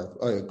he's still alive.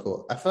 Oh, yeah,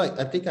 cool. I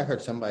think I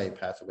heard somebody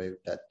pass away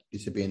that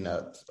used to be in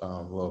that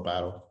little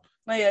battle.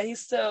 Oh yeah, he's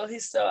still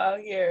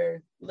out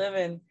here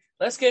living.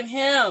 Let's get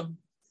him.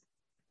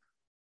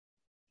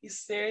 You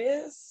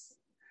serious?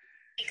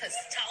 Because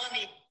telling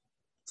me.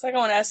 It's like I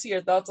want to ask you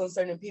your thoughts on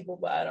certain people,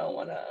 but I don't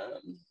want to.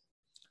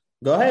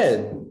 Go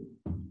ahead.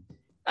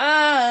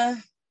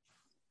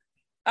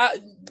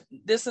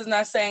 This is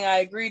not saying I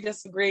agree,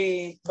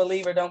 disagree,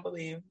 believe or don't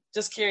believe.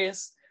 Just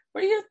curious.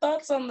 What are your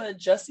thoughts on the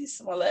Jussie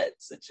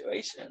Smollett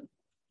situation?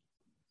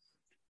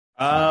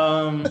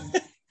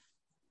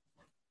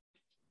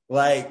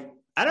 Like,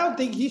 I don't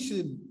think he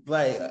should,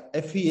 like,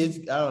 if he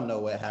is, I don't know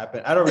what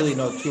happened. I don't really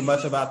know too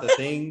much about the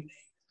thing.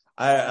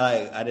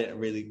 I didn't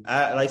really,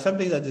 like, some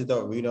things I just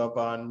don't read up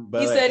on.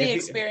 But he said he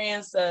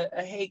experienced a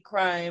hate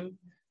crime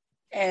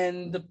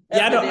and the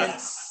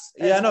evidence.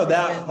 I know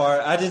that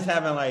part. I just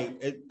haven't,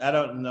 I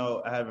don't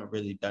know. I haven't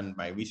really done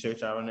my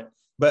research on it.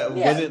 But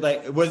was it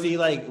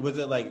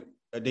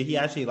did he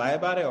actually lie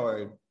about it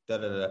or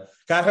da-da-da?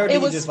 I heard he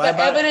just lied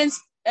about it.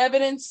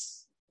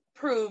 Evidence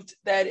proved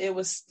that it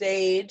was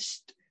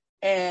staged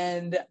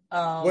and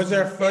was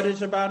there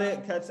footage about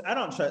it? Because I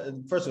don't trust,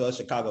 first of all,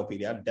 Chicago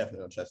PD. I definitely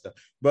don't trust them.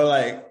 But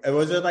like,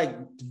 was there like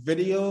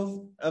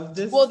video of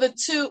this? Well, the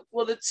two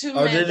men.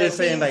 Or they're just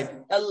saying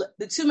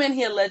the two men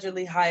he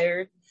allegedly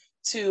hired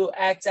to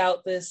act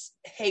out this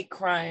hate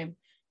crime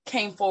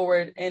came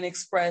forward and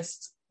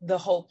expressed the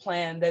whole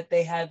plan, that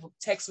they had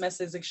text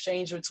messages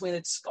exchanged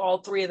between all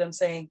three of them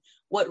saying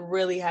what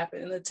really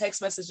happened. And the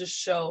text messages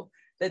show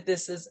that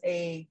this is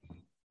an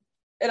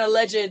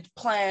alleged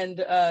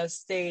planned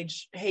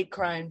stage hate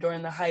crime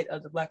during the height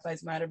of the Black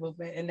Lives Matter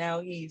movement. And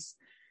now he's,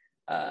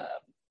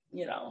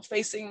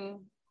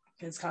 facing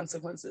his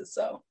consequences.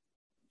 So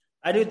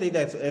I do think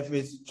that's if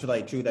it's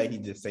like true that he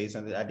just say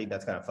something. I think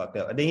that's kind of fucked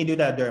up. Did he do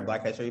that during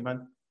Black History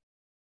Month?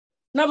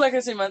 Not Black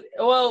History Month.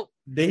 Well,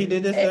 did he do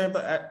this during?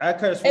 I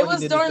could have sworn it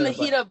was during the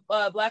heat of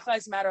Black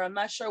Lives Matter. I'm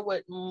not sure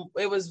what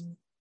it was.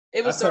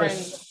 It was during.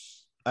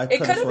 It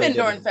could have been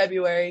during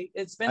February.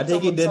 It's been. I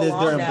think he did this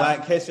during now.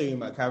 Black History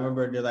Month. I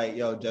remember they're like,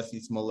 "Yo,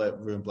 Jussie Smollett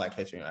ruined Black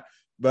History Month,"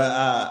 but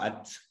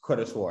I could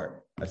have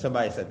sworn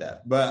somebody said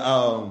that. But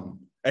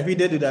if he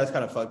did do that, it's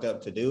kind of fucked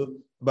up to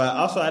do. But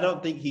also, I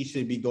don't think he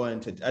should be going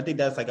to. I think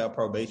that's like a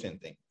probation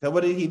thing. So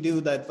what did he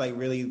do? That's like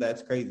really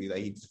that's crazy.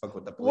 Like he just fucked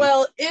with the police.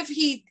 Well, if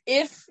he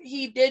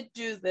did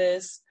do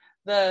this,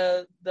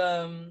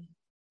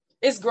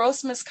 it's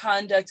gross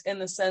misconduct in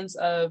the sense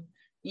of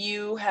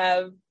you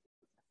have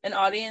an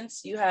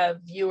audience, you have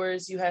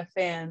viewers, you have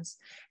fans,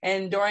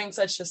 and during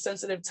such a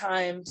sensitive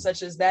time,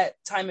 such as that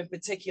time in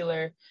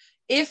particular,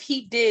 if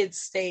he did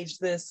stage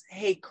this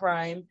hate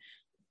crime,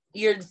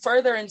 you're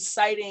further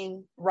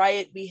inciting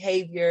riot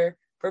behavior.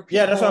 For people.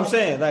 Yeah, that's what I'm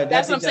saying. Like,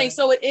 that's what I'm saying.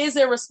 So it is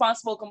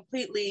irresponsible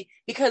completely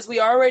because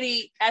we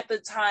already at the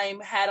time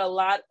had a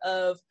lot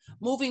of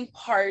moving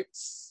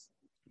parts.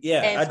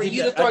 Yeah, and for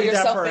you to throw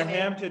yourself in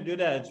him to do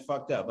that, it's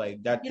fucked up.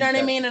 Like that. You know what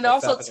I mean? And it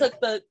also took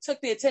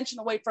the attention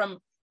away from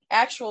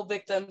actual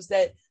victims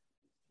that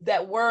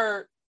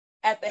were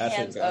at the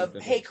hands of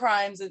hate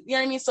crimes. You know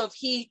what I mean? So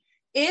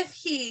if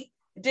he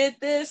did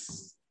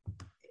this,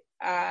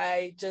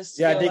 I just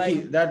I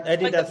think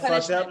that's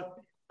fucked up.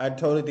 I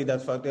totally think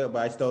that's fucked up,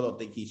 but I still don't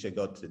think he should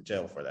go to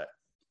jail for that.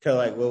 Cause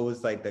like, what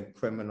was like the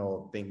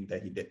criminal thing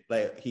that he did?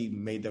 Like he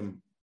made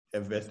them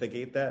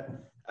investigate that.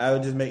 I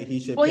would just he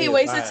should. Well, he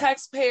wasted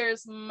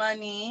taxpayers'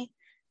 money.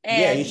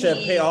 And he should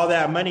pay all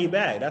that money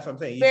back. That's what I'm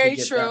saying. Very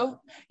true.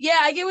 Yeah,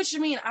 I get what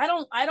you mean. I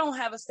don't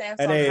have a stance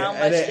on how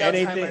much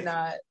jail time or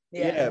not.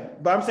 Yeah,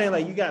 but I'm saying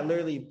like you got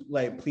literally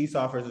like police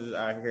officers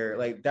out here.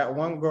 Like that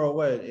one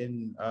girl,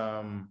 in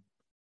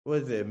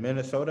what is it,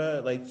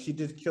 Minnesota? Like she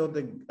just killed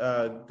the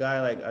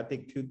guy like I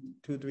think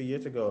 3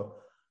 years ago,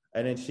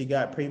 and then she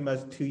got pretty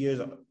much 2 years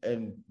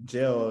in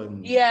jail.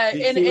 And she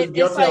was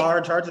guilty of all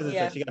her charges. And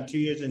stuff. She got 2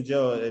 years in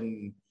jail,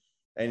 and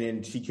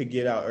then she could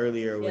get out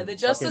earlier. Yeah, the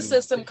justice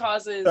system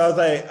causes. So I was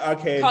like,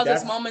 okay,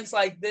 causes moments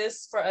like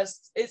this for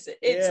us.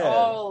 It's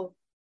all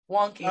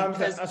wonky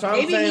because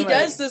maybe he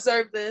does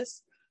deserve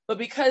this, but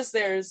because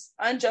there's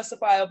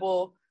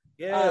unjustifiable.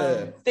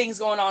 Things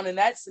going on in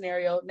that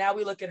scenario. Now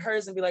we look at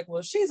hers and be like,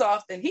 well, she's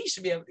off, then he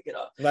should be able to get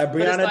off. Like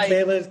Breonna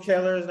Taylor's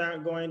killers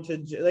aren't going to,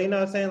 you know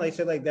what I'm saying? Like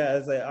shit like that.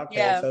 It's like,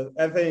 okay, so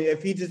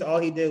if he just all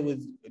he did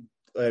was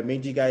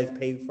made you guys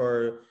pay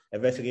for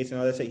investigation and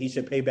all that shit, he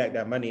should pay back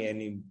that money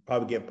and he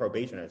probably get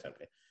probation or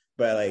something.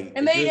 But like,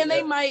 and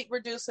they might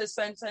reduce his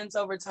sentence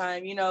over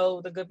time. You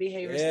know, the good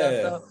behavior stuff.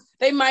 Though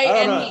they might.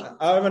 I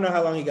don't even know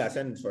how long he got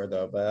sentenced for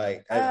though. But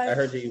like, I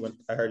heard he's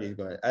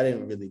going. I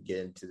didn't really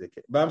get into the.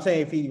 But I'm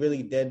saying if he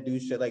really did do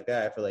shit like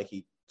that, I feel like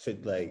he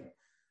should like.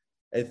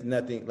 It's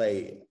nothing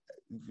like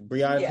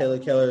Breonna Taylor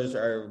killers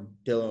are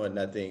dealing with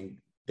nothing.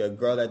 The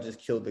girl that just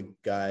killed the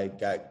guy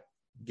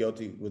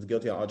was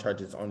guilty on all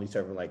charges, only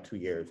serving like 2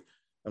 years.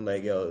 I'm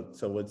like, yo,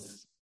 so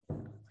what's.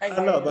 I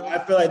don't know, but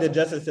I feel like the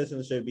justice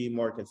system should be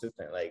more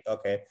consistent. Like,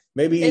 okay,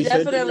 maybe it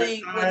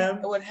definitely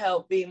would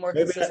help be more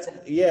consistent.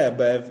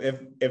 But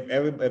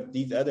if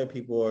these other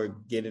people are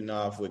getting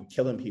off with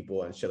killing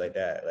people and shit like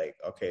that, like,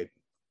 okay,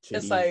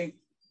 it's like,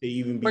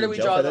 even be where do we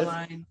draw the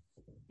line?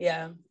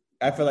 Yeah,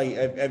 I feel like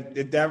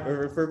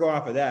if we're going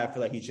off of that, I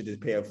feel like he should just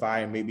pay a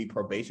fine, maybe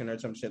probation or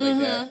some shit like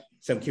that,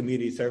 some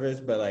community service.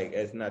 But like,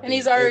 it's not. And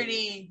he's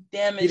already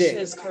damaged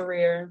his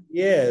career.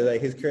 Yeah, like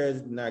his career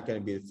is not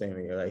going to be the same.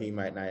 Like he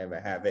might not even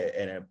have it,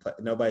 and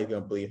nobody's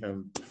going to believe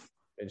him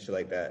and shit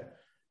like that.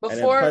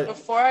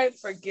 Before I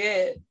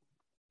forget,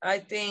 I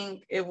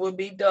think it would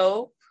be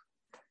dope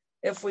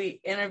if we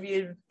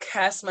interviewed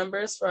cast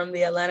members from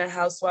the Atlanta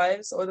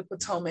Housewives or the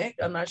Potomac.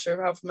 I'm not sure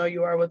how familiar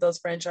you are with those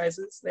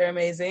franchises. They're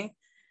amazing.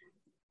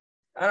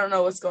 I don't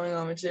know what's going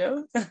on with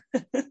you.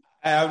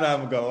 I'm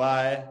not gonna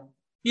lie.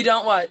 You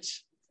don't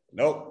watch?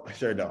 Nope, I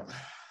sure don't.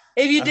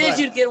 If you did,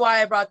 you'd get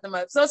why I brought them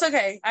up. So it's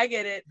okay. I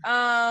get it.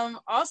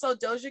 Also,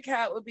 Doja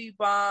Cat would be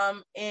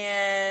bomb.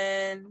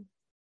 And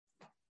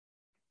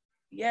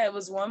yeah, it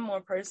was one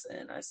more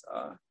person I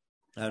saw.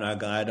 I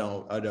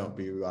don't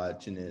be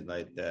watching it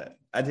like that.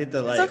 I did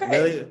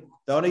really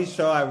the only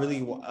show I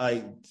really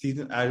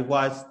I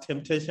watched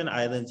Temptation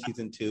Island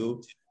season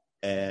 2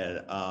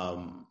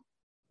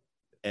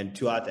 and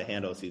Too Hot to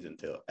Handle season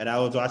 2. And I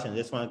was watching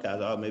this one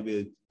because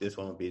maybe this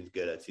one would be as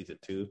good as season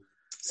 2.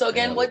 So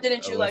again, what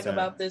didn't you like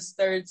about this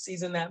third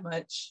season that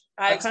much?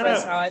 I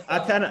expressed how I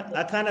felt.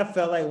 I kind of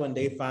felt like when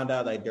they found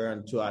out like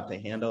during Too Hot to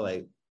Handle,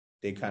 like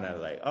they kind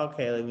of like,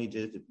 okay, let me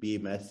just be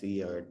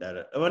messy or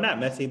that. Well, not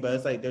messy, but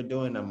it's like they're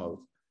doing the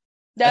most.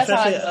 That's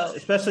how I felt.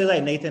 Especially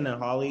like Nathan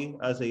and Holly.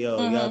 I was like, yo,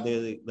 y'all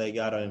really, like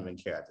y'all don't even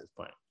care at this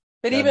point.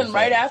 But even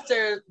right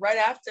after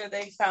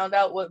they found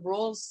out what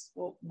rules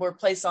were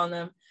placed on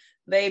them,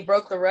 they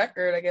broke the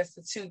record. I guess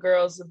the two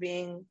girls of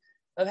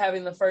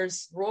having the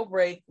first rule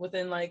break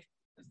within like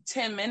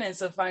 10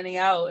 minutes of finding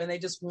out, and they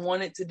just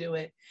wanted to do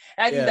it.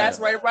 And I think that's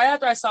right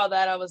after I saw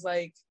that, I was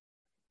like,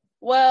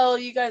 well,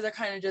 you guys are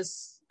kind of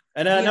just.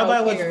 And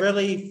nobody was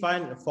really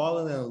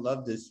falling in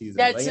love this season.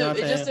 That too.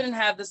 It just didn't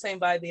have the same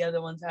vibe the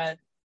other ones had.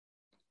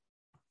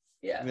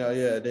 Yeah. No,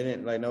 yeah, they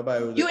didn't. Like,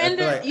 nobody was. You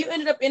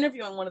ended up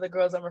interviewing one of the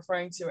girls I'm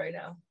referring to right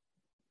now.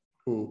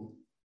 Who?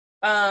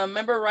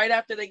 Remember right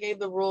after they gave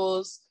the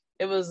rules,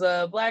 it was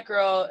a black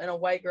girl and a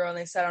white girl, and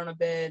they sat on a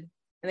bed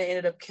and they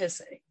ended up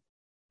kissing.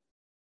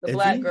 The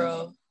black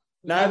girl.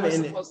 No, I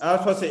was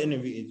supposed to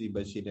interview Izzy,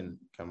 but she didn't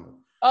come.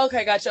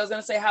 Okay, gotcha. I was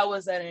gonna say, how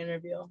was that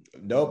interview?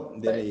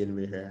 Nope, didn't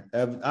interview her.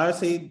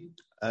 Honestly,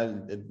 I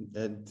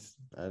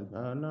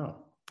don't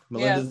know.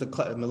 Melinda's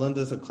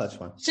a clutch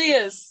one. She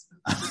is.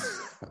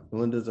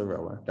 Melinda's a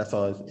real one. That's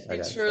all I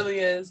got. She truly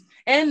is.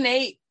 And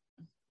Nate.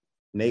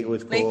 Nate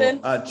was cool.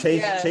 Nathan?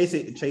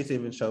 Chase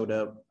even showed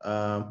up.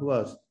 Who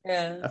else?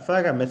 Yeah. I feel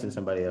like I'm missing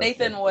somebody else.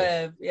 Nathan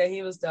Webb. Yeah,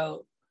 he was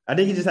dope. I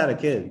think he just had a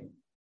kid.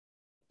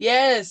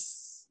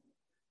 Yes.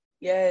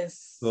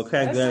 Well,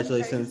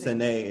 congratulations to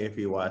Nate if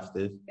you watched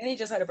this. And he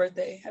just had a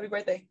birthday. Happy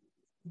birthday.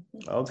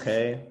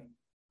 Okay.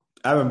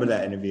 I remember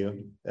that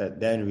interview.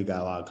 That interview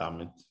got a lot of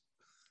comments.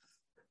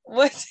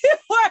 What?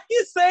 Why do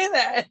you say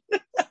that?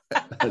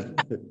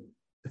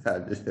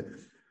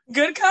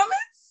 Good comments?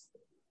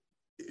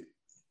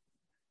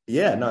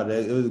 Yeah, no,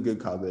 it was a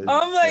good comment.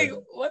 I'm like,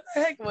 what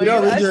the heck? You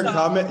don't read your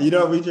comment. You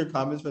don't read your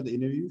comments for the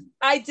interviews.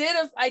 I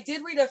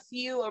did read a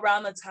few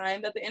around the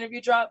time that the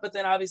interview dropped, but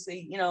then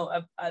obviously,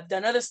 I've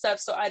done other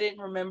stuff, so I didn't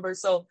remember.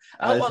 So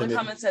I hope all the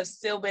comments have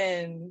still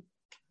been.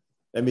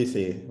 Let me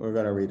see. We're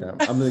gonna read them.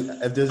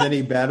 If there's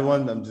any bad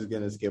ones, I'm just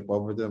gonna skip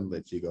over them.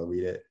 Let you go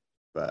read it.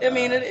 But I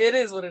mean, it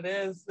is what it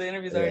is. The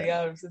interview's already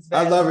out.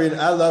 I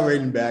love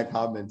reading bad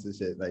comments and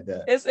shit like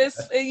that. It's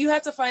you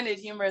have to find it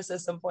humorous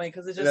at some point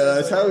because it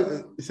just.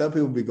 Some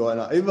people be going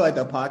off. Even like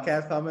the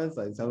podcast comments,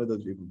 like some of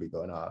those people be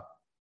going off.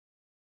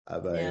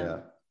 But yeah.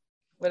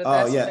 But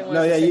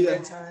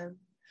time.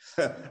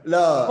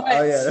 No. What?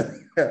 Oh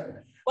yeah.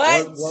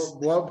 What?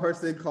 One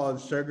person called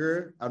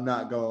Sugar. I'm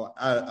not going.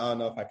 I don't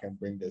know if I can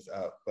bring this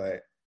up,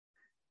 but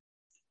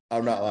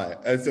I'm not lying.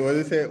 And so what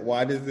is it?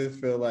 Why does this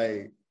feel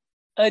like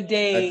a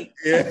date?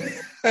 Yeah.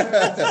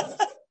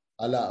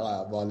 I'm not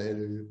lying. I'm on the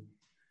interview.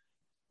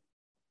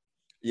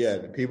 Yeah,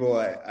 people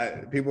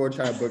were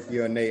trying to book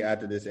you and Nate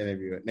after this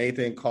interview.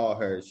 Nathan, call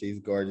her. She's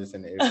gorgeous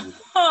in the interview.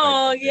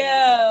 Oh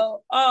yeah.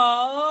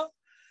 Oh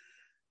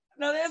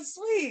no, that's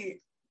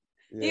sweet.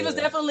 Yeah. He was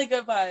definitely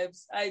good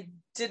vibes. I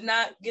did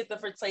not get the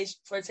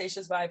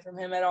flirtatious vibe from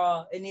him at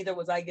all, and neither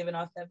was I giving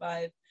off that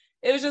vibe.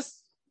 It was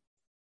just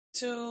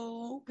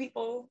two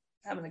people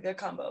having a good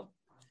combo.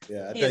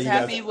 Yeah, he's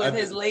happy with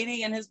his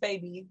lady and his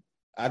baby.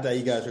 I thought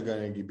you guys were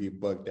going to be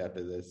booked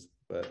after this,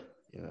 but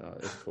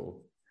it's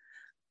cool.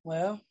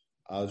 Well,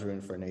 I was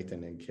rooting for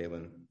Nathan and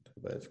Kaylin.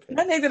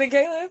 Not Nathan and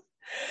Kaylin.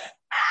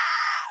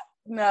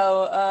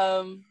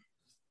 No.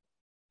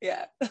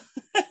 Yeah.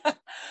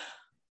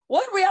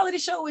 What reality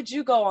show would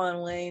you go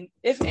on, Wayne,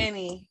 if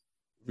any?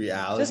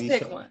 Reality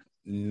Just pick one.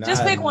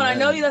 Just pick one. I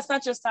know that's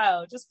not your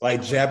style. Just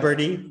like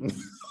Jeopardy.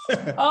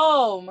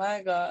 Oh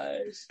my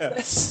gosh.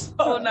 That's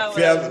so not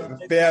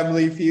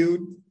Family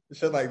Feud.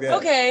 Shit like that.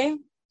 Okay.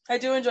 I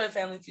do enjoy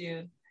Family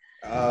Feud.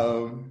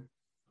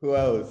 Who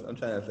else? I'm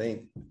trying to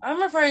think.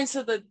 I'm referring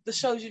to the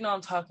shows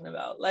I'm talking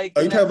about. Like,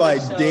 are you talking about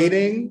like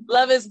dating?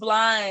 Love is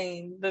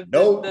Blind.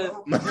 Nope.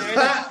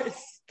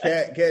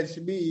 Can't catch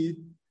me.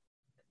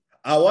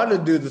 I wanted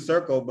to do The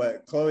Circle,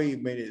 but Chloe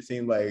made it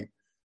seem like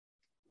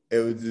it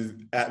was just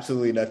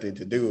absolutely nothing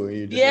to do.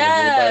 And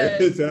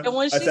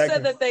when she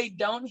said that they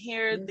don't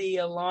hear the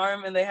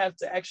alarm and they have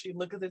to actually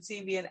look at the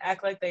TV and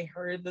act like they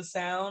heard the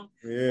sound,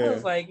 I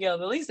was like, the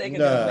least they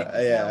can do is make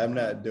the sound. I'm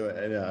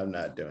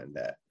not doing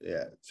that.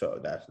 Yeah, so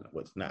that's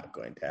what's not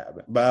going to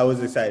happen. But I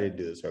was excited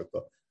to do The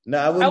Circle. No,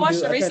 I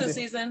watched the recent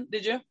season.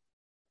 Did you?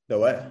 The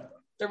what?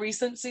 The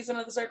recent season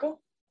of The Circle?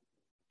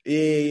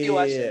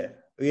 Yeah.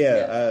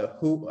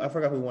 Who? I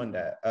forgot who won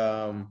that.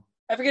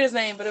 I forget his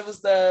name, but it was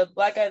the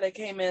black guy that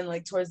came in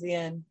like towards the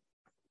end.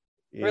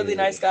 Yeah. Really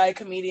nice guy,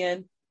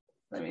 comedian.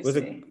 Let me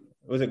see.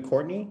 Was it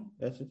Courtney?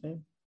 That's his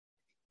name?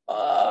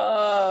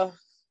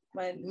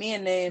 Me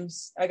and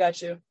names. I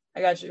got you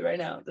right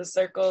now. The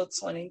Circle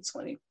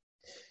 2020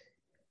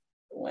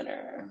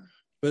 winner.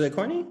 Was it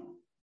Courtney?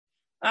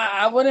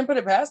 I wouldn't put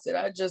it past it.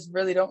 I just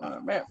really don't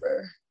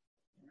remember.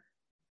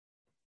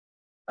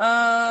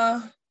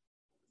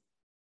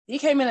 He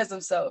came in as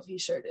himself. He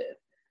sure did.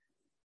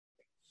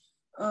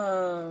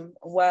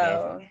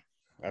 Wow.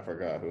 I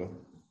forgot who.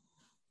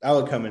 I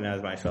would come in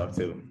as myself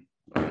too,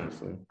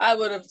 honestly. I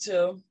would have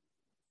too.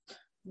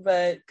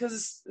 But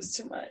because it's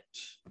too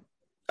much.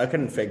 I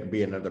couldn't fake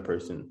be another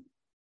person.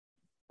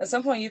 At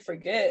some point you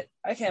forget.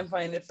 I can't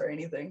find it for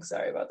anything.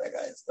 Sorry about that,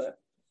 guys. But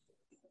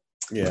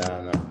yeah, I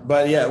don't know.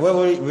 But yeah, what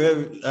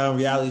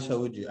reality show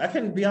would you? I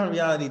couldn't be on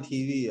reality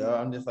TV.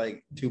 I'm just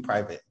like too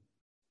private.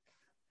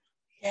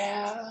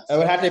 Yeah. It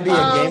would have to be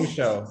a game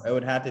show. It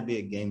would have to be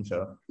a game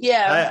show.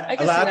 Yeah.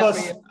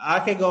 I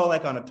could go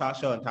like on a talk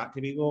show and talk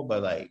to people,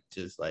 but like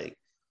just like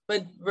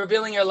but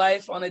revealing your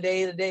life on a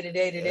day to day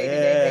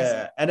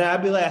basis. And then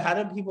I'd be like, how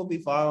do people be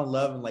falling in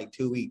love in like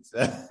 2 weeks?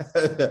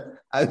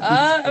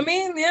 I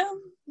mean, yeah.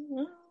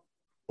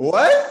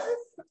 What?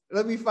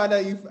 Let me find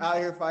out you out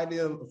here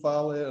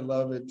falling in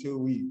love in 2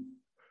 weeks.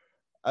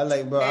 I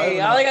like, bro. Hey,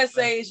 all I gotta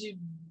say is you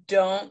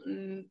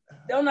don't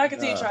knock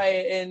it till you try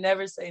it, and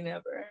never say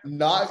never.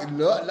 Not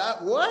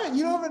what?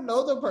 You don't even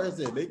know the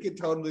person. They could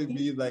totally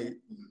be like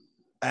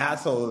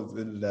assholes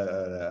and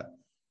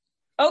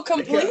Oh,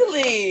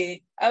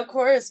 completely. Of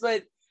course,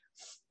 but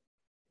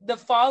the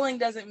falling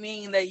doesn't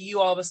mean that you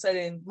all of a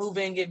sudden move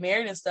in, get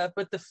married and stuff.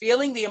 But the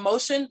feeling, the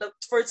emotion,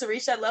 for it to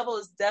reach that level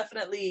is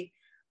definitely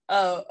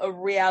a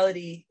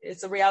reality.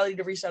 It's a reality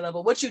to reach that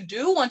level. What you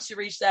do once you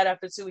reach that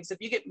after 2 weeks, if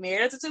you get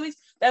married after 2 weeks,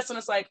 that's when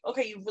it's like,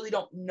 okay, you really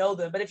don't know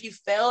them. But if you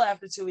fail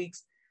after 2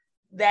 weeks,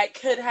 that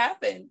could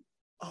happen.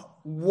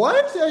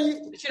 What are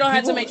you? But you don't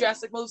have to make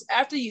drastic moves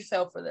after you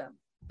fell for them.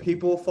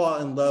 People fall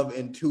in love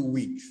in 2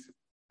 weeks.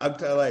 I'm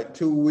telling like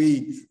 2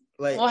 weeks.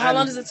 Like, well, how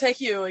long does it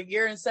take you? 1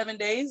 year and 7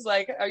 days?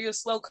 Like, are you a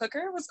slow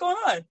cooker? What's going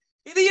on?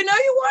 Either you know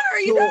you want or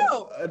you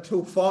don't.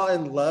 To fall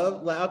in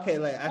love, like okay,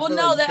 like well,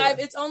 no, like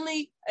it's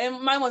only,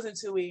 and mine wasn't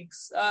 2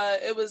 weeks.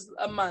 It was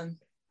a month.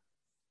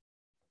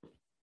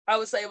 I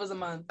would say it was a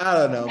month. I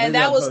don't know, and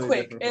that was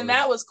quick. And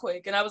that was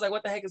quick. And I was like,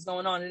 "What the heck is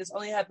going on?" And it's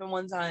only happened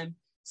one time.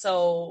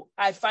 So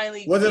I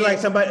finally was it like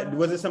somebody?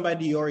 Was it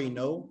somebody you already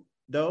know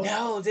though?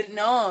 No, didn't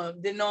know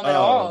him at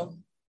all.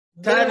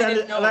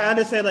 I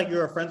understand like you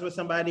were friends with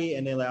somebody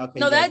and then like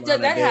okay. No,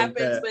 that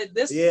happens, but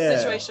this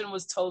situation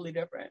was totally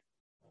different.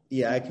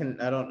 Yeah, I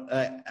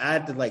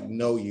had to like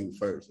know you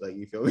first, like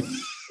you feel me?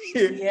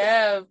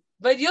 Yeah,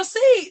 but you'll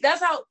see.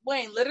 That's how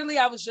Wayne. Literally,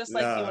 I was just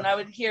like you, and I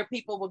would hear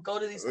people would go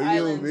to these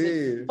islands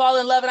and fall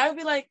in love, and I would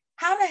be like,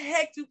 "How the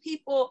heck do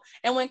people?"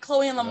 And when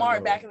Chloe and Lamar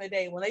back in the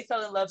day, when they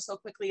fell in love so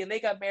quickly and they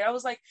got married, I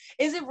was like,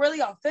 "Is it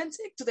really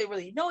authentic? Do they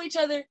really know each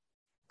other?"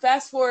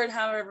 Fast forward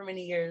however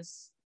many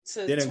years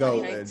to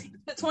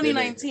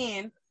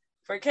 2019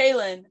 for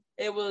Kaylin,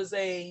 it was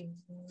a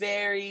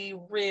very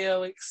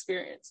real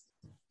experience.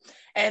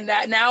 And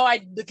that now I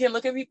can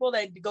look at people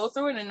that go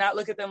through it and not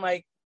look at them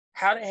like,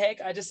 how the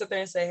heck? I just sit there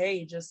and say,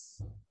 hey,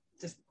 just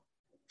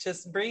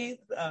breathe.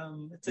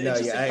 It's an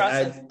interesting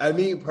process. I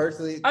mean,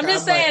 personally, I'm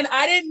just saying,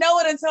 I didn't know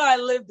it until I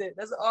lived it.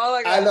 That's all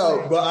I got. I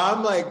know, but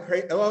I'm like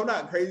crazy. Well, I'm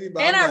not crazy,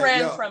 but and I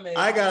ran from it.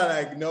 I gotta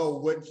like know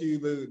what you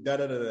do.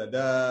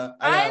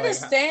 I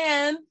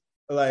understand.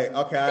 Like,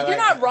 okay, you're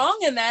not wrong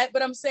in that,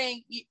 but I'm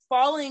saying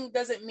falling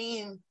doesn't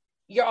mean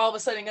you're all of a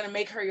sudden going to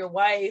make her your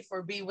wife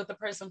or be with the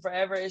person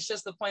forever. It's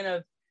just the point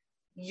of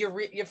your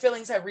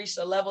feelings have reached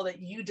a level that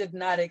you did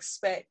not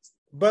expect.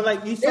 But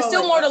like there's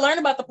still more to learn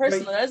about the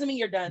person. That doesn't mean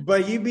you're done.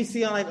 But you be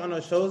seeing like on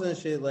the shows and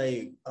shit,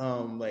 like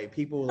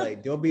people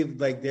like they'll be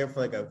like there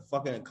for like a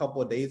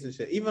couple of days and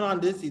shit. Even on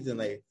this season,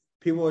 like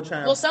people are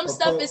trying. Well, some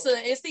stuff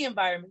it's the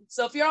environment.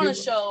 So if you're on a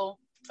show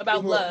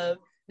about love,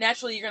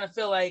 naturally you're gonna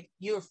feel like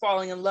you're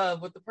falling in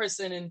love with the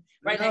person and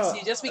next to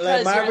you just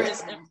because you're in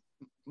this.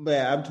 But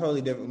yeah, I'm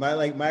totally different.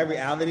 My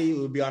reality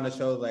would be on the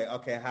show like,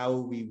 okay, how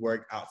would we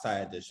work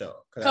outside the show?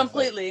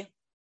 Completely.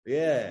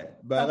 But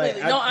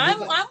completely. like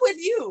I'm with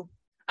you.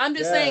 I'm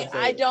just saying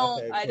I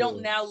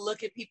don't now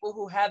look at people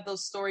who have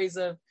those stories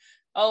of,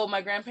 oh,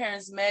 my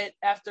grandparents met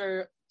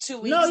after 2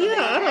 weeks. No,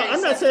 yeah,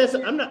 I'm not saying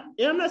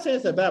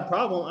it's a bad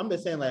problem. I'm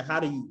just saying like how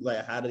do you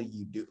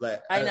do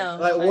like I know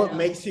like what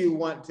makes you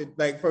want to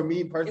like for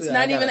me personally it's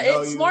not even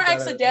it's more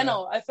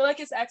accidental. I feel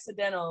like it's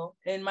accidental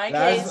in my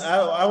case.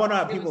 I want to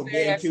know how people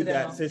get into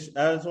that.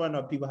 I just want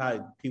to know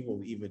how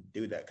people even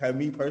do that. Cause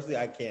me personally,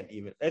 I can't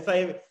even. It's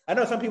like I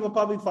know some people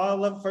probably fall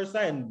in love at first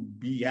sight and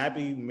be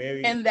happy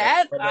married, and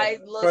that for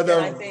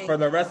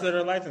the rest of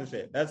their life and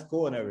shit. That's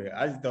cool and everything.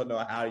 I just don't know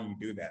how you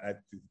do that.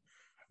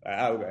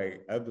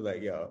 I'd be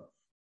like, yo,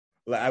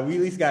 like we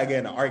at least gotta get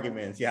in an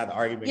argument and see how the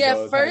argument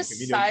goes. First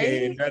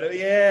sight.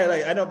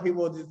 Like I know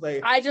people just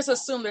like. I just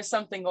assume there's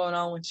something going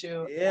on with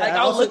you. Yeah, like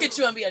I'll look at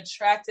you and be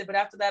attracted, but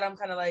after that, I'm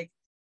kind of like,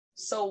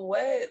 so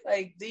what?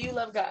 Like, do you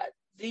love God?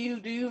 Do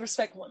you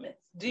respect women?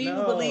 Do you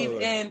believe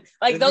in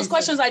like those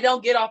questions? I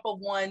don't get off of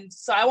one,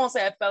 so I won't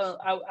say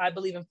I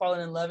believe in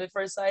falling in love at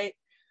first sight,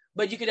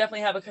 but you could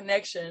definitely have a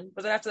connection.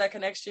 But then after that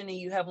connection, and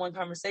you have one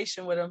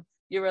conversation with them,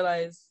 you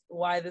realize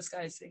why this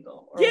guy's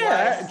single.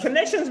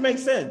 Connections make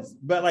sense,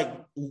 but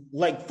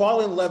like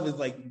fall in love is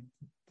like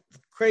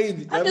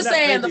crazy. I'm just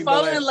saying the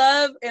falling in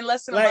love in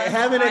less than like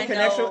having a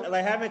connection,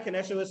 like having a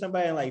connection with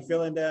somebody and like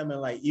feeling them and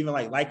like even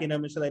like liking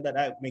them and shit like that.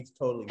 That makes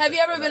totally. Have you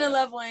ever been in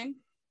love, Wayne?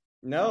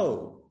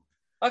 No.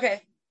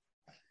 Okay.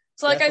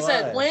 So like I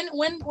said, when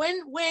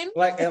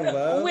like in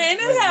love when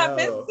it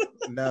happens.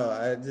 No,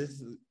 I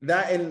just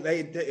not in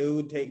like it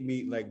would take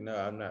me like no,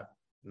 I'm not.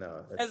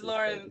 No, as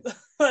Lauren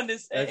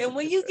understands. And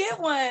when you get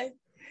one,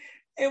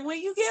 I'm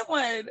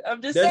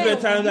just saying. There's been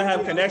times I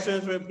have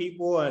connections with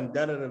people and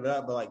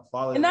but like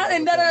falling. And not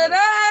in da-da-da-da.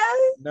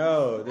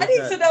 No. I need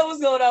to know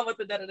what's going on with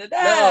the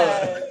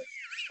da-da-da-da.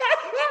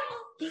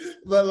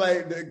 But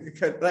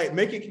like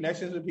making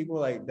connections with people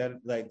like that,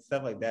 like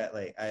stuff like that,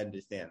 like I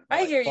understand.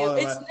 I hear you.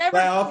 It's never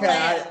like okay,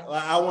 planned.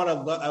 I want to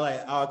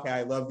like okay,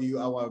 I love you.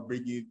 I want to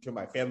bring you to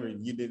my family.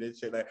 And you did this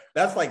shit. Like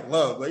that's like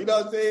love. Like you know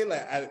what I'm saying?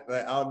 Like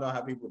I don't know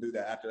how people do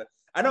that after that.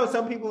 I know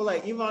some people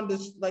like even on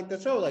this like the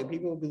show, like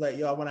people will be like,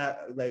 yo, I want to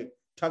like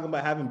talking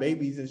about having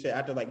babies and shit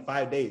after like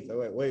 5 days.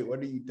 So wait, what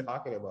are you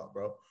talking about,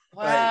 bro?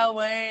 Wow, like,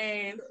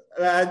 Wayne.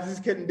 I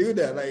just couldn't do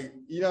that. Like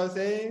you know what I'm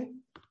saying?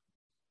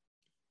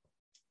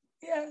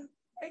 Yeah,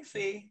 I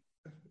see.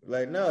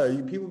 Like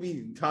no, people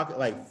be talking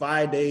like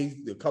 5 days,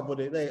 a couple of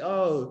days. Like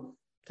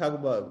talk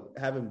about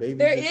having babies.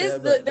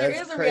 There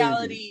is a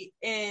reality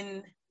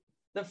in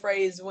the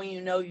phrase "when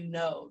you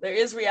know." There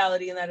is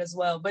reality in that as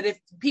well. But if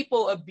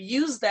people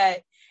abuse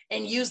that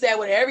and use that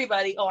with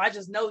everybody, I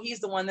just know he's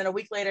the one. Then a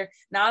week later,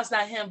 now it's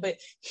not him, but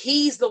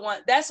he's the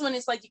one. That's when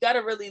it's like you got to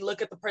really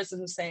look at the person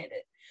who's saying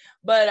it.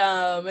 But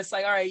it's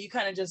like, all right, you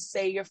kind of just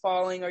say you're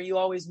falling or you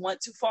always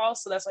want to fall.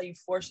 So that's why you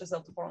force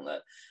yourself to fall in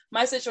love.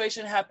 My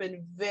situation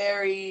happened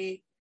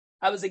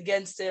I was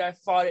against it. I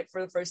fought it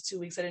for the first 2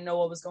 weeks. I didn't know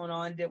what was going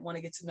on. Didn't want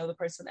to get to know the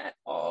person at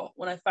all.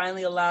 When I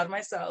finally allowed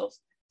myself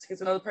to get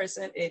to know the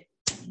person, it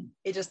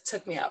just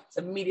took me out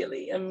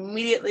immediately.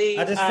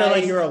 I just feel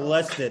like you're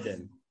molested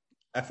then.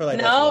 I feel like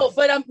no,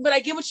 but I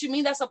get what you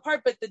mean. That's a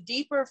part, but the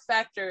deeper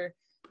factor.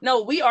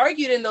 No, we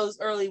argued in those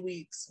early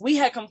weeks. We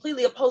had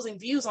completely opposing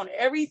views on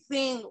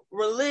everything,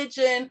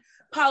 religion,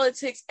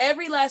 politics,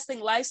 every last thing,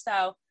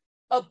 lifestyle,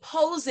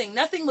 opposing.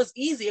 Nothing was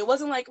easy. It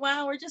wasn't like,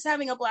 wow, we're just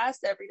having a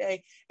blast every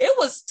day. It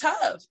was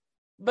tough,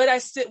 but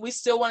we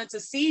still wanted to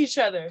see each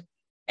other.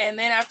 And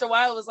then after a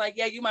while, it was like,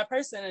 yeah, you my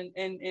person.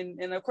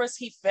 And of course,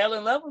 he fell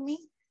in love with me,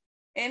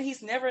 and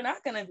he's never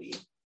not going to be.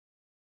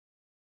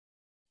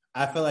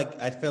 I feel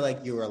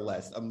like you were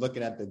less. I'm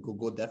looking at the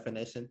Google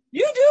definition.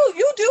 You do.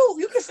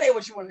 You can say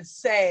what you want to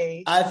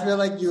say. I feel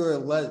like you were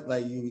less,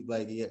 like you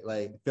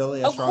like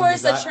feeling. Of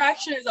course,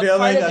 attraction is a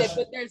part of it,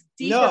 but there's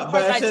deeper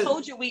parts. I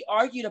told you we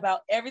argued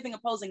about everything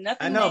opposing.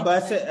 Nothing. I know,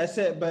 but I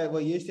said, but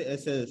what you said, it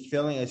says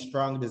feeling a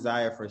strong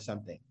desire for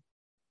something.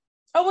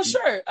 Oh well,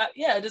 sure,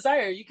 yeah,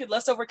 desire. You could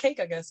lust over cake,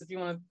 I guess, if you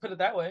want to put it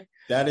that way.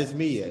 That is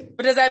me.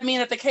 But does that mean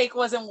that the cake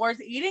wasn't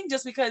worth eating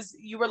just because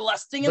you were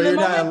lusting in the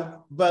moment?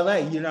 But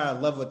like you're not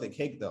in love with the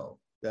cake, though.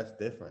 That's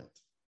different.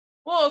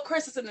 Well, of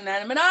course, it's an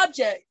inanimate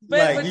object,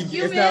 but like,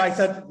 it's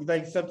not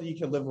like something you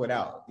can live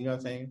without. You know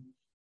what I'm saying?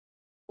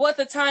 Well, at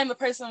the time, the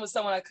person was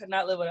someone I could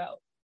not live without.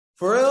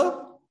 For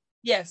real?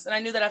 Yes, and I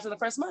knew that after the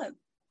first month.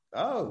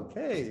 Oh,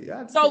 okay.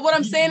 So what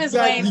I'm saying is,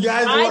 Wayne,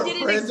 I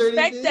didn't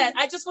expect that.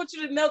 I just want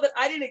you to know that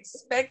I didn't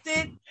expect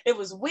it. It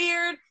was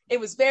weird.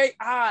 It was very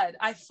odd.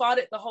 I fought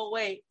it the whole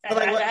way.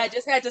 I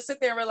just had to sit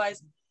there and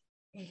realize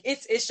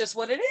it's just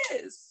what it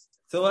is.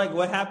 So like,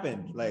 what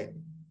happened? Like,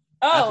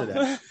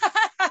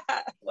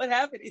 what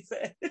happened? He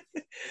said,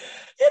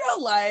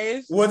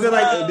 life. Was it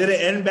like, did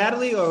it end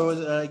badly, or was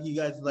it you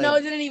guys like? No,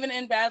 it didn't even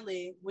end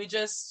badly.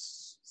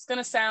 It's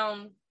gonna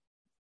sound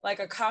like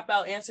a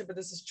cop-out answer, but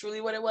this is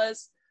truly what it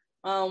was.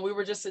 We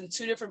were just in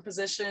two different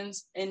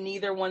positions and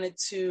neither wanted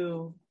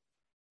to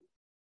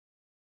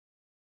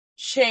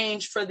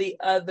change for the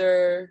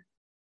other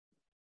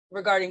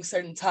regarding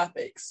certain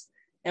topics.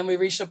 And we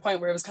reached a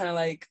point where it was kind of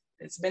like,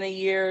 it's been a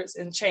year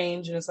and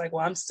change. And it's like,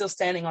 well, I'm still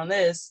standing on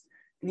this.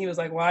 And he was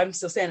like, well, I'm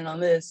still standing on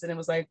this. And it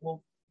was like,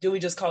 well, do we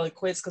just call it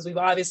quits? Because we've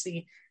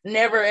obviously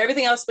never,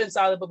 everything else has been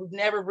solid, but we've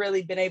never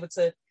really been able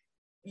to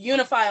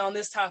unify on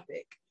this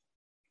topic.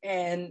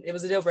 And it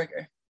was a deal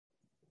breaker.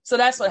 So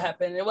that's what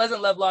happened. It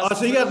wasn't love lost. Oh,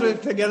 so you guys were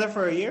together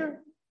for a year?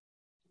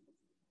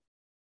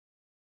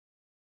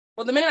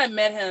 Well, the minute I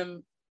met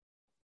him,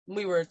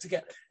 we were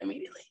together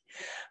immediately.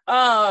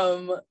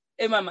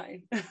 In my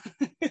mind.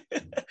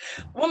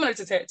 Women are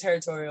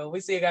territorial.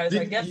 We see a guy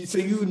like, so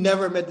you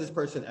never met this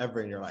person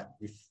ever in your life?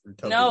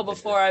 No,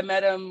 before I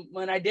met him,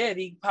 when I did,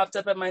 he popped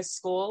up at my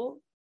school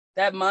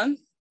that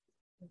month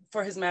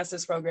for his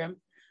master's program.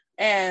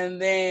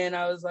 And then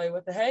I was like,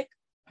 what the heck?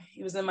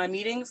 He was in my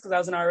meetings because I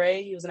was an RA.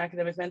 He was an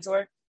academic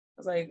mentor. I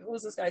was like,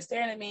 who's this guy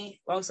staring at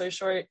me? Long story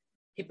short,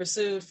 he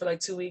pursued for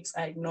like 2 weeks.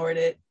 I ignored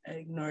it.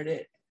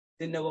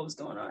 Didn't know what was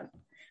going on.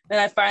 Then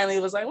I finally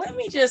was like, let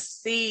me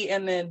just see.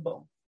 And then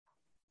boom.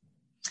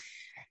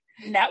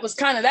 And that was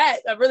kind of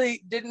that. I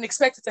really didn't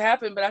expect it to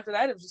happen. But after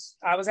that,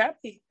 I was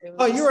happy.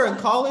 You were in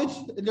college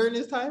during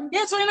this time?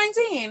 Yeah,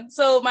 2019.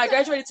 So I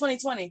graduated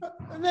 2020.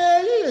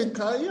 Man, you didn't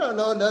college. You don't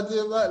know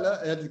nothing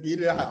about that. You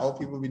know how old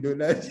people be doing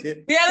that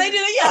shit. Yeah, they do.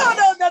 You don't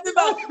know nothing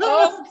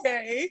about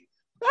okay.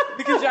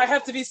 Because I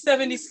have to be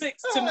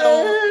 76 to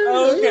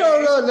know. Okay. You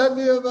don't know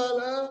nothing about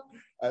that.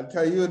 I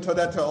tell you, told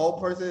that to an old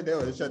person, they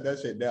would shut that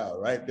shit down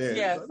right there.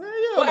 Yeah. So,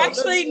 well,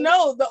 actually,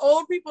 no. The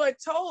old people I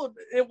told,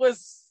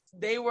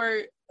 they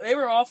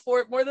were all for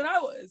it more than I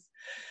was.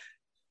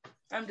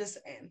 I'm just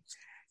saying.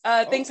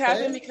 Things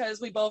happened because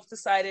we both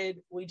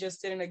decided we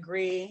just didn't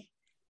agree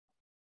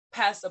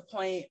past a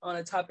point on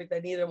a topic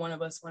that neither one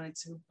of us wanted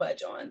to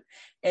budge on.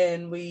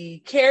 And we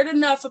cared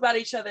enough about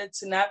each other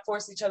to not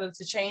force each other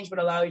to change, but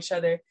allow each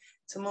other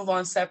to move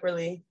on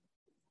separately.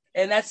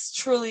 And that's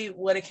truly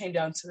what it came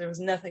down to. There was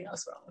nothing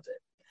else wrong with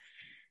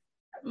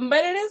it.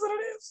 But it is what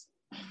it is.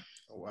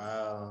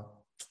 Wow.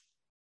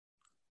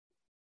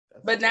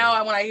 But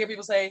now when I hear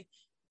people say,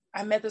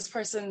 I met this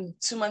person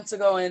 2 months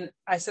ago, and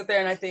I sit there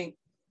and I think,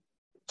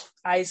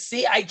 I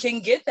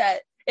can get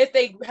that. If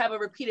they have a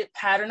repeated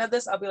pattern of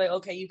this, I'll be like,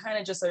 okay, you kind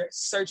of just are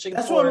searching.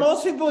 That's what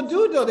most people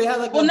do, though. They have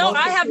like. Well, no,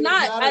 I have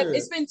not.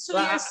 It's been 2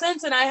 years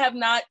since, and I have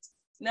not.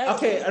 No.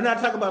 Okay, I'm not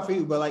talking about for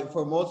you, but like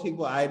for most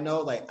people, I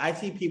know, like I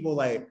see people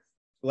like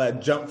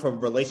jump from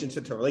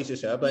relationship to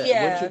relationship. But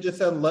weren't you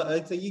just in love?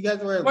 Like, so you guys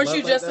were in love. Weren't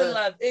you just in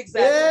love?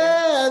 Exactly.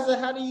 Yeah. So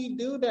how do you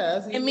do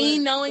that? And me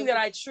knowing that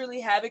I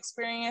truly have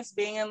experienced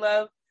being in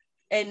love,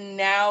 and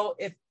now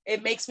if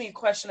it makes me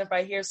question if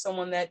I hear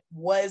someone that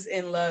was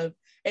in love,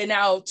 and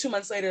now 2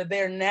 months later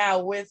they're now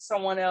with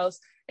someone else,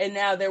 and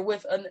now they're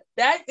with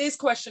that is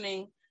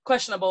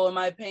questionable in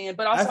my opinion.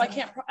 But also I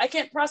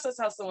can't process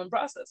how someone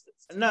processes.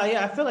 No,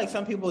 yeah, I feel like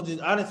some people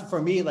just honestly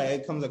for me, like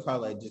it comes across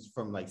like just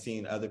from like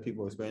seeing other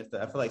people experience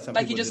that. I feel like some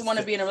like people you just want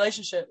to be in a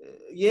relationship.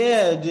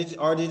 Yeah,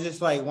 or they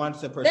just like want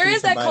to pursue there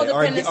is somebody, that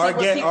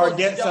codependency or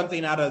get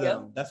something out of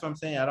them. That's what I'm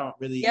saying. I don't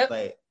really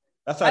like.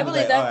 That's why I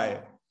believe that. All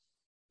right.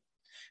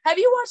 Have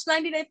you watched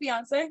 90 Day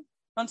Fiancé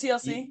on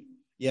TLC?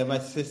 Yeah, my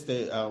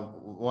sister,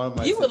 one of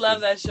my You would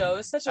love that show.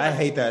 It's such a I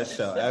hate that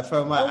show.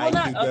 From my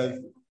IQ goes,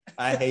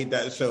 I hate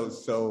that show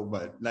so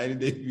much. 90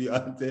 Day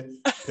Fiancé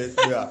pissed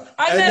me off.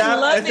 I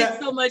loved it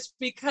so much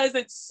because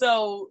it's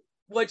so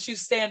what you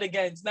stand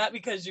against, not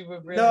because you were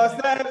really. No,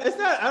 it's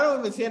not. I don't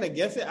even stand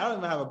against it. I don't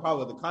even have a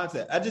problem with the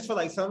concept. I just feel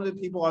like some of the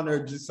people on there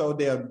are just so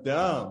damn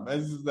dumb.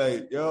 It's just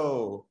like,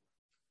 yo,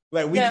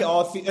 like we can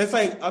all see. It's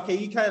like, okay,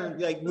 you kind of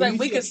like when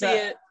we can see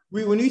it.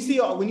 When you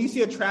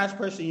see a trash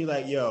person, you're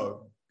like,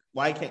 yo,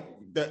 why can't?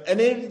 And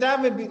then that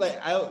would be like,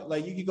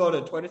 you could go to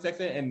the Twitter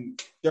section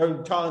and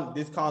they're calling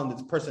this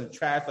person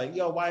trash. Like,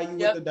 yo, why are you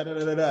with the da da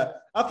da da?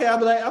 Okay, I'll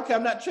be like, okay,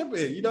 I'm not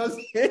tripping. You know what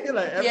I'm saying?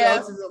 Like, everyone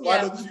else is,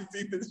 why don't you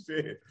see this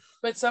shit?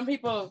 But some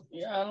people,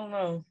 I don't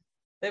know.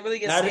 They really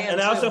get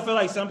and I also feel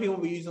like some people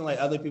be using like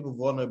other people's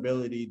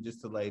vulnerability just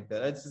to like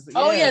that. It's just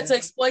to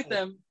exploit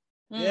them.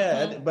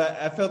 Yeah, mm-hmm. But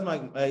I felt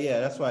like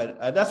that's why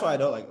I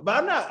don't like it.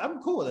 But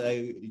I'm cool.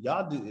 Like,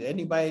 y'all do.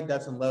 Anybody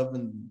that's in love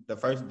in the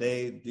first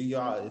day, do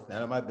y'all? It's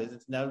none of my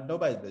business.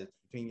 Nobody's business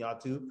between y'all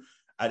two.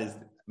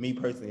 Me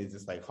personally, it's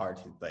just like hard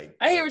to like.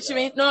 I hear what you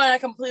mean. No, I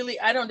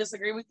don't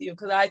disagree with you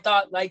because I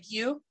thought like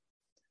you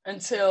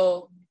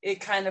until it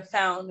kind of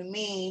found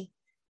me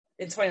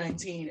in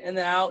 2019, and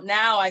then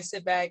now I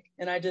sit back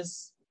and and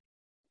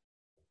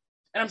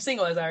I'm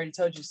single, as I already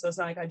told you, so it's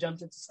not like I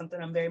jumped into something.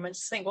 I'm very much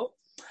single.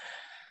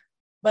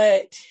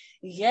 But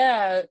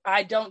yeah,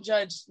 I don't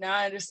judge. Now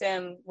I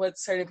understand what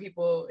certain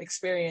people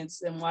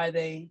experience and why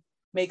they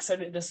make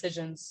certain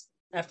decisions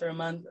after a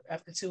month,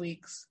 after 2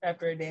 weeks,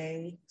 after a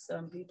day.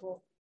 Some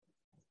people.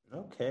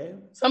 Okay.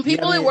 Some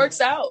people it works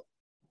out.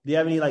 Do you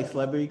have any like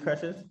celebrity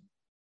crushes?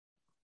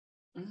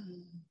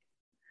 Mm-hmm.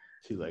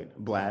 She's like,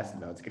 Blast.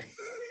 No, it's kidding.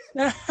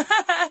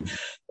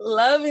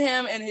 Love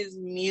him and his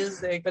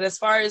music. But as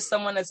far as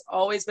someone that's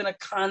always been a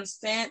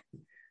constant.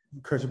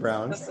 Chris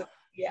Brown.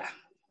 Yeah.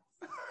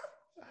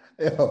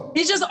 Yo.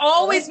 He's just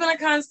always been a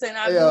constant.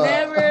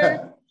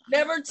 I've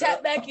never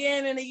tapped back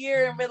in a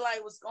year and been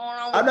like, what's going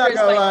on with I'm not Chris?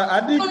 gonna lie.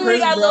 I think Chris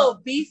got a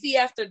little beefy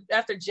after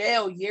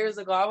jail years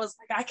ago. I was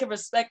like, I can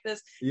respect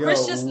this. Yo,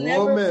 Chris just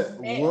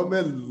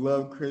women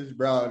love Chris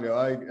Brown. Yo,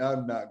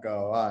 I'm not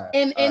gonna lie.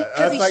 And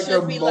because he like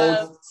should be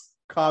loved.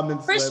 Common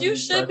Chris, you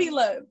should be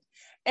loved.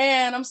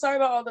 And I'm sorry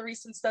about all the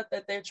recent stuff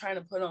that they're trying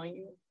to put on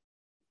you.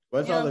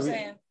 What's all the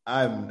saying?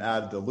 I'm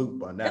out of the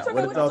loop on that. It's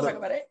okay, we don't talk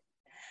about it.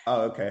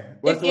 Oh, okay.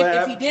 If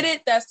he did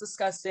it, that's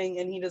disgusting,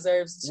 and he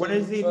deserves. What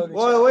is he? Wait.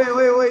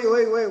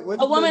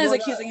 A woman is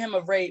accusing him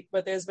of rape,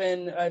 but there's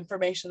been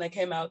information that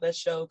came out that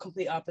show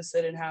complete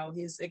opposite and how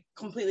he's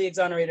completely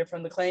exonerated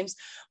from the claims.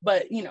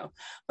 But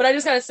I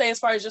just gotta say, as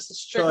far as just a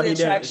strictly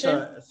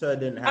attraction, so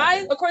it didn't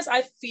happen. Of course,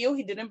 I feel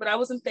he didn't, but I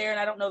wasn't there, and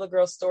I don't know the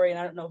girl's story, and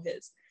I don't know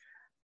his.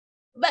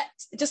 But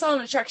just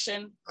on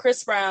attraction,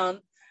 Chris Brown,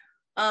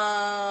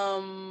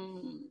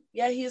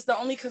 he's the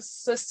only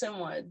consistent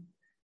one.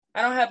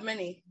 I don't have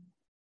many.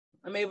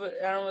 I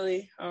don't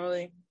really.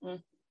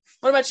 What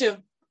about you?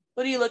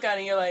 What do you look at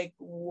and you're like,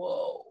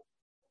 whoa?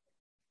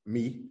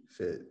 Me?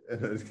 Shit.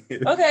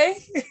 Okay.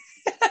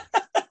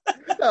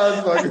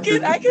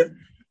 I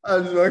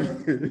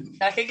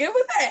can get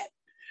with that.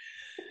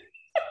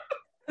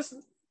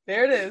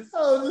 There it is. I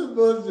was just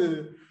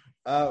bullshit.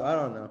 I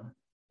don't know.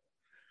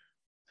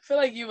 I feel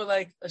like you would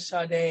like a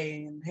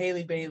Sade and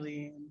Haley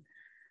Bailey.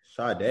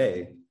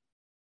 Sade?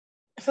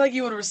 I feel like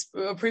you would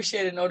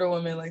appreciate an older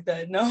woman like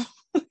that. No?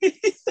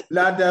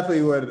 No, I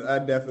definitely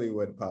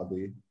would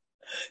probably.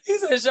 He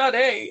said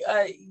Sade.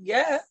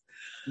 Yeah.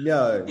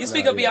 No. You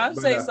speak of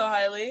Beyonce so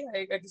highly.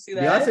 I can see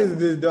that.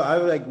 Beyonce is dope. I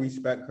would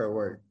respect her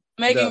work.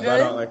 Megan Good? I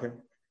don't like her.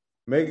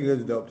 Megan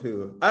Good's dope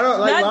too. I don't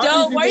like. Not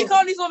dope. Why are you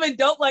calling these women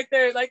dope like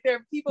they're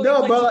people you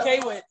play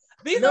 2K with?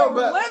 These are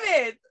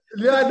women.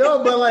 Yeah, I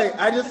know, but like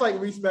I just like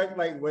respect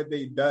like what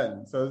they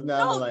done. So it's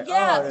not like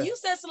you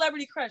said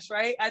celebrity crush,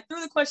 right? I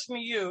threw the question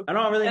to you. I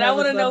don't really and have I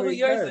want to know who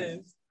yours crush.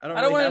 is. I don't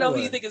want really to know one.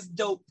 who you think is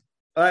dope.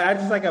 I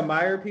just like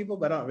admire people,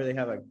 but I don't really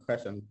have a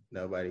crush on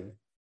nobody.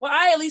 Well,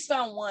 I at least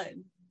found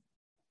one.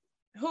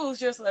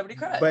 Who's your celebrity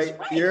crush?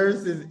 But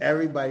yours is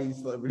everybody's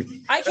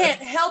celebrity. I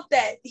can't help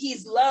that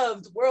he's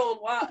loved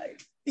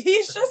worldwide.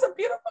 He's just a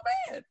beautiful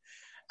man.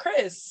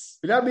 Chris.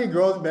 Would that be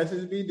girls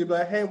message me to be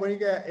like, hey, when you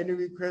got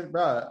interview Chris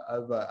Brown? I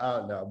was like, I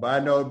don't know.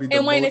 But I know it'd be the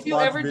And Wayne, most if you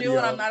ever video. do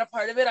and I'm not a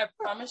part of it, I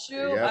promise you,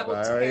 I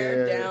will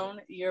tear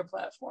down your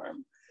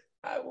platform.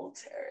 I will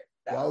tear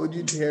it down. Why would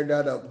you tear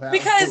down a platform?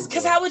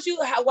 Because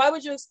why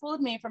would you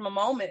exclude me from a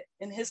moment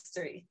in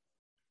history?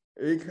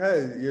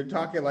 Because you're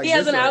talking like he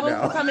has an right album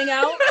now. coming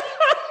out.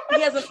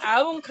 He has an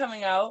album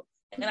coming out,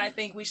 and I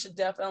think we should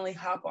definitely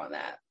hop on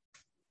that.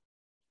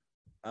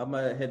 I'm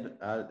gonna hit.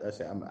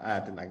 I'm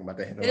acting like I'm about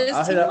to hit him.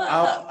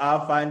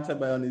 I'll find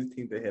somebody on this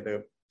team to hit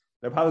him.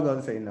 They're probably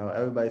gonna say no.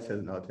 Everybody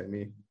says no to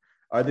me,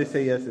 or they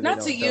say yes.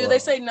 Not to you. They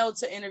say no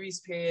to interviews.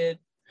 Period.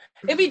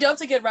 It'd be dope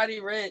to get Roddy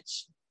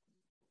Ricch.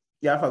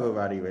 Yeah, I fuck with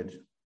Roddy Ricch.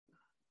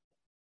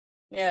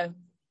 Yeah,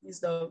 he's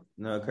dope.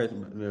 No, Chris,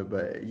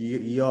 but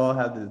you all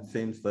have the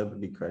same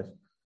celebrity crush.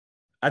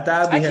 I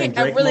thought I'd be hearing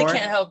Drake I really more.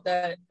 can't help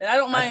that, and I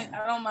don't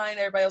mind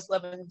everybody else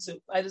loving him too.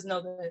 I just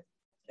know that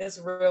it's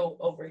real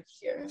over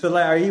here. So,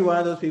 like, are you one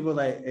of those people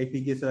like if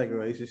he gets to like a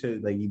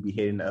relationship, like you be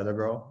hating the other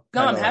girl?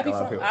 No, I'm happy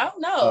for him. I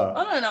don't know.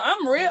 No.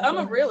 I'm real. I'm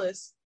a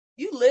realist.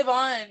 You live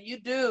on. You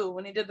do.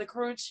 When he did the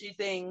Karuchi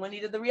thing, when he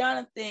did the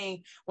Rihanna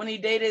thing, when he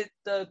dated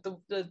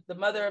the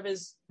mother of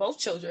his both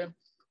children,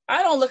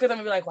 I don't look at them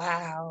and be like,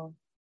 wow.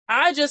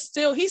 He's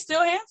still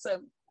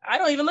handsome. I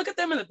don't even look at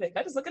them in the pic.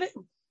 I just look at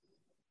him.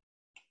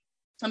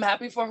 I'm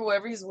happy for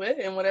whoever he's with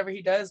and whatever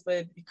he does,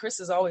 but Chris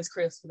is always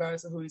Chris,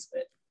 regardless of who he's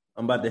with.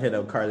 I'm about to hit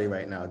up Carly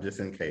right now,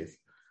 just in case.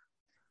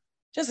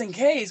 Just in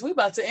case. We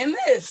about to end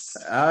this.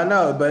 I don't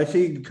know, but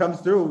she comes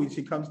through.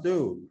 She comes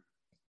through.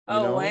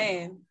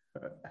 Wayne.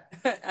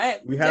 I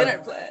have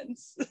dinner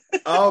plans.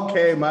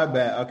 Okay, my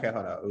bad. Okay,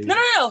 hold on.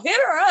 No. Hit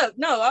her up.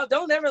 No,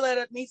 don't ever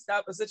let me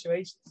stop a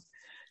situation.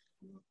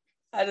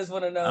 I just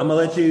want to know. I'm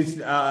gonna let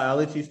you. I'll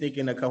let you sneak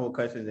in a couple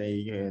questions and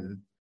you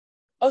can.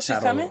 Oh, she's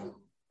coming?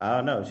 I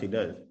don't know. She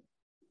does.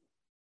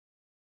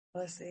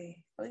 Let's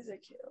see. Oh, these are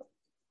cute.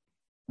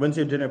 When's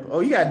your dinner? Oh,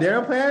 you got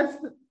dinner plans?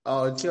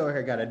 Oh, she over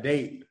here got a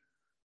date.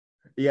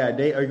 You got a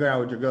date? Or you going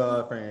out with your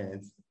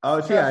girlfriends?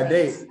 Oh, she got a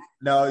date.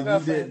 No,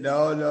 you didn't.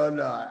 No.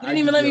 You didn't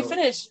even let me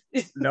finish.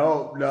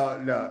 No.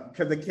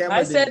 Because the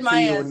camera didn't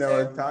see you when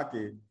I was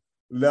talking.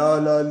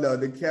 No.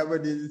 The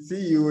camera didn't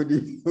see you when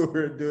you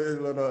were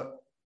doing little.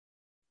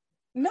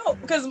 No,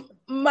 because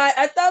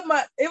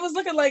it was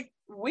looking like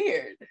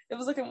weird. It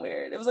was looking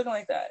weird. It was looking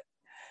like that.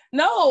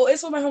 No,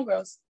 it's with my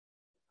homegirls.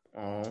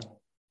 Oh.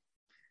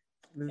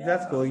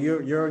 That's cool. You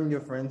and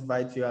your friends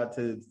invite you out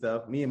to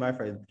stuff. Me and my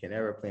friends can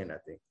never play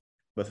nothing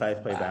besides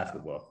play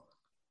basketball.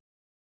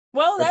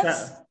 Well,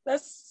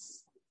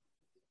 that's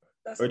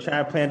we're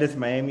trying to plan this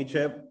Miami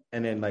trip,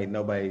 and then like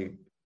nobody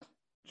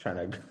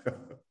trying to go.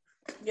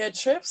 Yeah,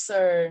 trips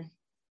are.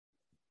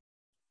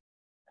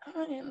 I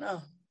don't even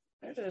know.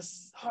 They're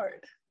just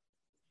hard.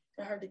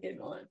 They're hard to get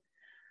going.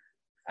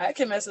 I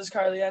can message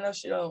Carly. I know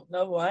she don't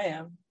know who I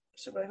am.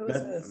 She'll be like, who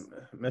is this?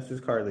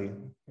 Message Carly.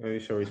 Maybe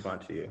she'll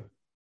respond to you.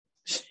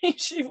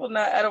 She will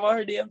not. Out of all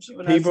her DMs, she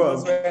will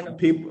not.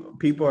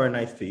 People are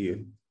nice to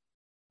you.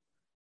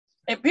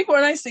 And people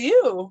are nice to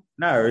you.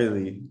 Not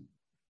really.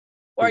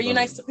 Or are you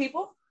nice to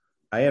people?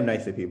 I am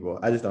nice to people.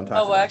 I just don't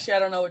talk. Oh well, actually, I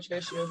don't know what your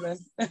issue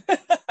is then.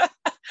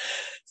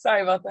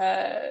 Sorry about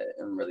that.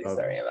 I'm really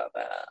sorry about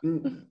that.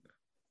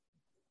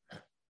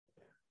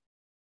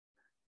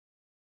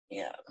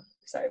 Yeah,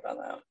 sorry about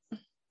that.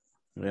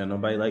 Yeah,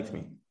 nobody likes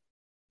me.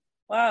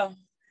 Wow. If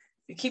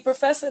you keep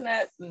professing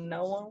that,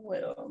 no one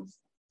will.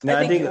 No,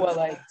 I think you're well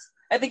liked.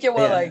 I think you're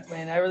well liked,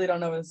 man. I really don't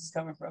know where this is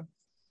coming from.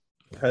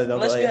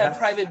 Unless you have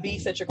private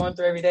beefs that you're going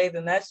through every day,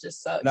 then that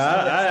just sucks. No,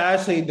 I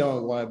actually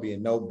don't want to be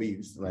in no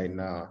beefs. Like,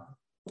 nah.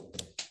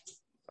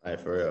 Like,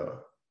 for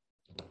real.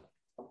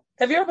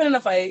 Have you ever been in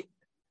a fight?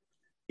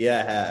 Yeah,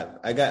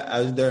 I have.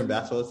 I was during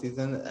basketball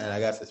season and I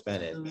got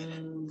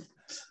suspended.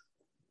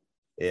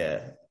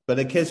 Yeah. But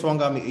the kid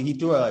swung on me. He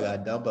threw like a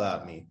double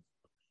at me.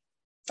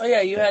 Oh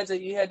yeah, you had to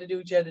do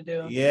what you had to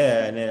do.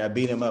 Yeah, and then I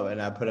beat him up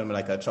and I put him in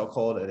like a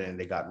chokehold and then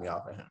they got me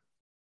off of him.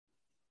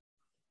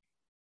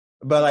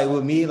 But like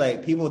with me,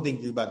 like people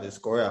think you're about to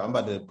score out. I'm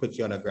about to put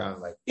you on the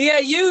ground, like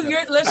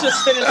let's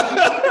just finish. You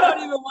don't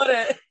even want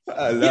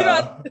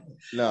to.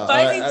 No,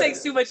 fighting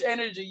takes too much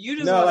energy. You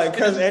just like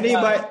because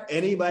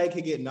anybody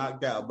can get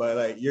knocked out, but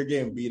like you're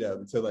getting beat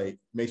up to like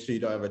make sure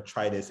you don't ever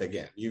try this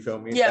again. You feel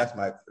me? Yeah.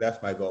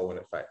 That's my goal when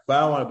I fight. But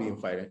I don't want to be in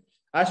fighting.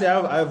 Actually,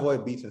 I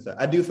avoid beats and stuff.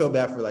 I do feel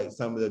bad for like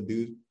some of the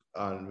dudes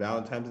on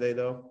Valentine's Day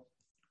though.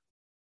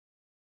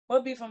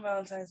 What beef on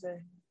Valentine's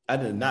Day? I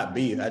did not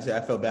beef. Actually,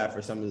 I felt bad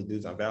for some of the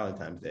dudes on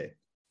Valentine's Day.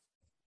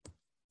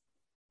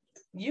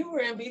 You were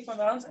in beef on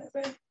Valentine's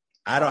Day?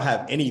 I don't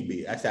have any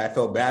beef. Actually, I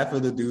feel bad for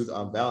the dudes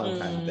on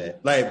Valentine's Day.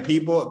 Like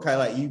people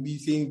kind of like you be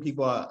seeing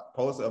people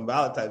post on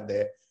Valentine's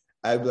Day.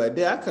 I'd be like,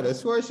 I could have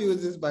swore she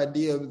was just my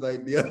DMs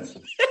like the other.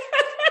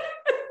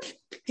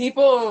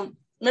 People,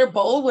 they're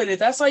bold with it.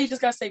 That's why you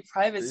just gotta stay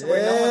private so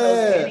where no one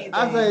knows anything.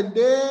 I said,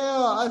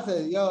 damn. I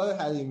said, yo, it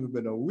hasn't even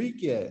been a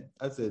week yet.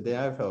 I said,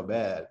 damn, I felt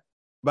bad.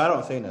 But I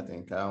don't say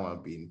nothing because I don't want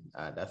to be.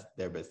 That's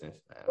their business.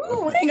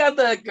 Ooh, Wayne got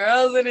the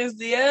girls in his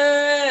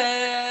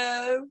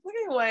DMs. Look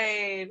at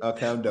Wayne.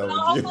 Okay, I'm done with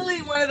you. Hopefully,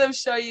 one of them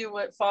show you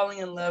what falling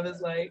in love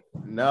is like.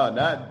 No,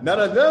 not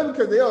none of them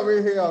because they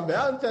over here on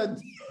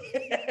Valentine's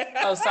Day.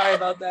 Oh, sorry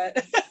about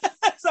that.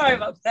 Sorry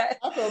about that.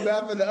 I feel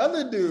bad for the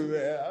other dude,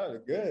 man. I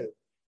was good.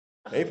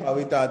 They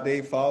probably thought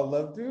they fall in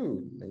love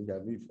too. They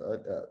got me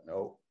fucked up.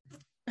 Nope.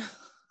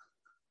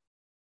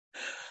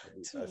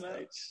 Too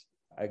much.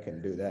 I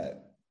can do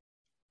that.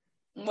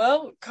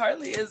 Well,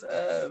 Carly is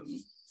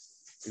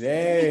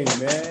Dang,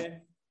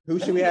 man. Who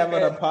should we have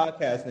on our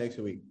podcast next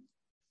week?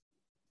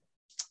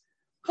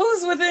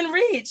 Who's within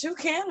reach? Who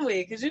can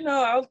we? Because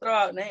I'll throw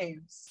out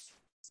names.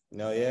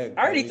 No, yeah.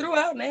 I already threw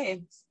out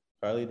names.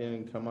 Carly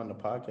didn't come on the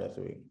podcast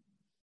this week.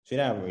 She's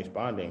not even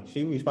responding.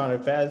 She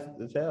responded fast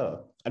as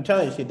hell. I'm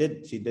telling you, she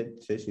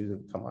did say she was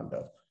going to come on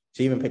though.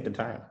 She even picked the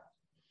time.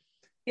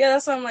 Yeah,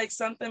 that's why I'm like,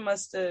 something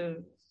must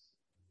have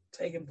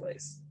taken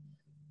place.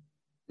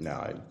 No,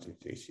 I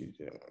think she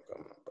didn't want to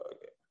come on the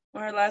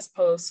podcast. Her last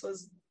post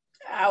was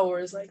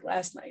hours, like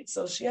last night,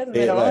 so she hasn't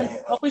been on.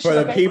 Hopefully, for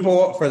the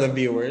people, for the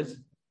viewers,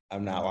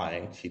 I'm not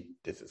lying.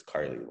 This is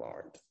Carly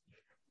Lawrence.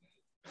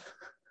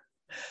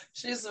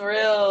 She's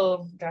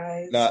real,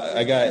 guys.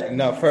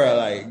 No, for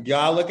like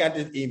y'all look at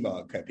this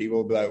email because people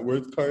will be like,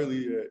 "Where's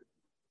Carly at?"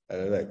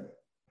 And they're like,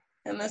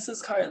 and this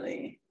is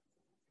Carly.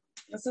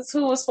 This is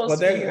who was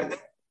supposed to be here.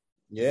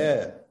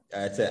 Yeah,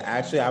 I said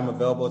actually I'm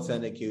available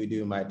Sunday. Can we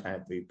do my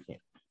time 3 p.m.?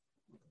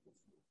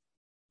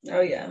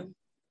 Oh yeah.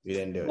 We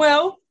didn't do it.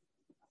 Well,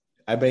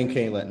 I bet you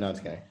can't let. No, it's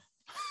okay.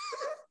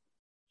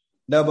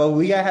 No, but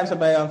we gotta have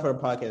somebody on for a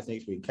podcast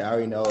next week. I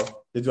already know.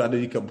 Did you want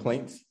to do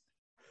complaints?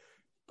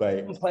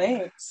 But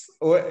complaints.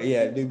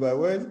 Yeah, dude. But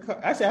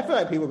actually, I feel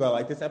like people gonna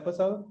like this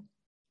episode.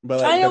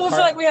 But like, I feel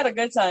like we had a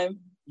good time.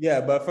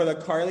 Yeah, but for the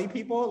Carly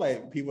people,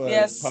 like people,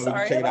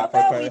 sorry check about it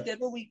out that. for we did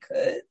what we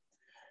could.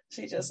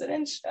 She just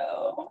didn't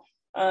show.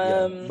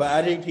 But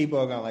I think people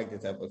are gonna like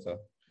this episode.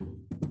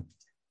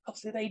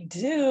 Hopefully they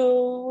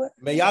do.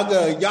 Man,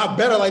 y'all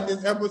better like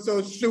this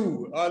episode.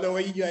 Shoot, all the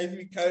way you guys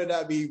be cutting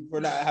at me for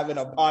not having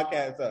a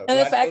podcast up. And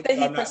the fact that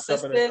he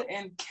persisted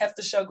and kept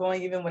the show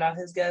going even without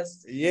his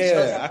guests.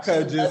 Yeah, I could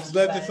have just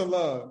left this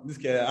alone.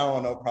 Just kidding. I don't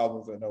want no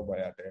problems with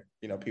nobody out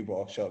there. People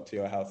all show up to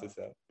your house and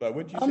stuff. But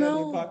what you said in the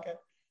podcast?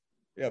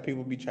 Yeah,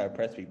 people be trying to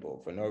press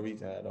people for no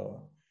reason at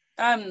all.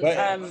 I'm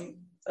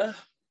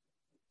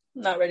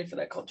not ready for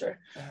that culture.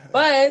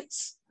 But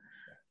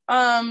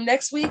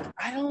next week,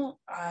 I don't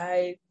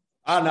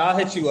know. I'll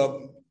hit you up.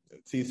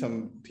 See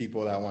some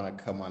people that want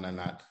to come on or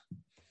not.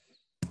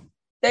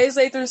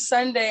 Thursday through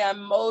Sunday,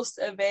 I'm most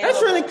available.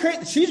 That's really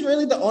crazy. She's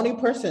really the only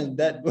person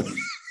that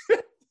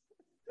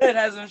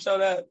hasn't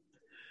showed up.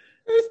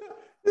 This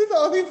is the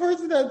only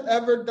person that's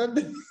ever done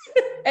this.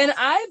 And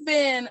I've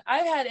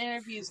had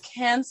interviews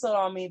canceled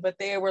on me, but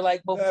they were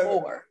like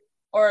before.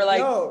 Or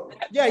like,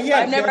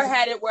 I've never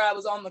had it where I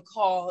was on the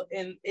call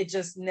and it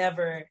just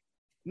never.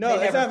 No,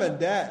 it's not even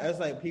that. It's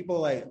like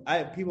people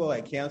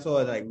cancel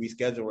and like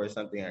reschedule or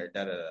something or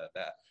da.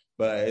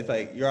 But it's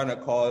like you're on a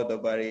call with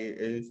nobody.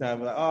 It's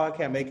not like, oh, I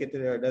can't make it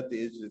today or nothing.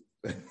 It's just.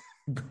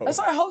 That's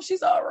why I hope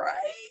she's all right.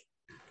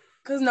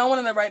 Because no one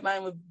in their right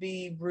mind would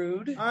be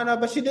rude. I know,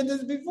 but she did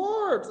this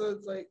before, so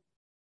it's like.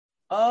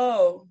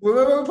 Oh.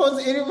 Remember we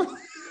posted interview?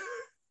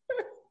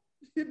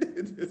 She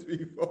did this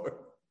before.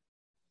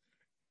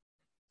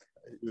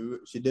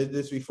 She did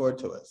this before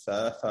to us. So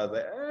I was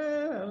like,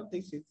 I don't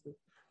think she's.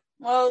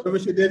 Well, remember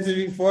she did this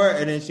before,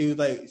 and then she was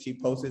like, she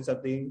posted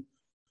something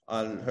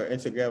on her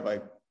Instagram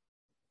like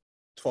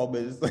 12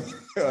 minutes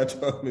later,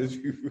 12 minutes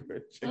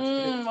before.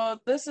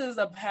 Well, this is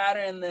a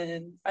pattern.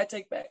 Then I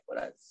take back what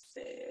I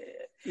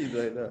said. She's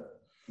like that.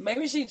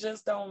 Maybe she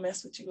just don't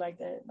mess with you like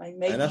that. Like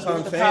maybe that's you're what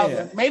I'm the saying.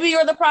 problem. Maybe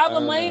you're the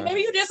problem, Wayne.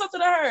 Maybe you did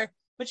something to her,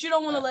 but you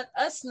don't want to let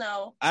us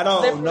know. I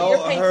don't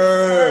know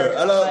her.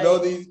 I don't know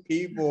these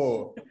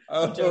people.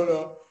 I don't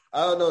know.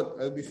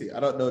 Let me see.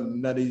 I don't know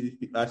none of these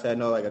people. Actually, I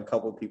know like a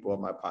couple people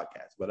on my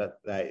podcast, but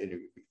that I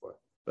interviewed before.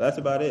 But that's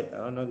about it. I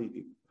don't know these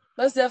people.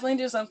 Let's definitely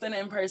do something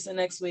in person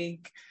next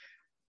week.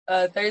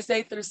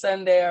 Thursday through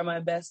Sunday are my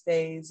best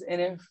days,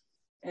 and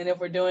if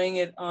we're doing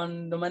it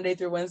on the Monday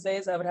through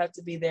Wednesdays, I would have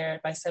to be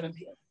there by 7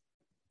 p.m.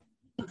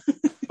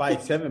 By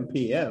 7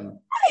 p.m.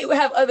 I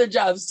have other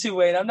jobs too,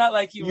 Wayne. I'm not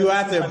like you. You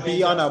have to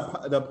be on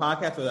the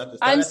podcast or have to start.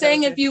 I'm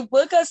saying if you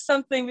book us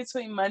something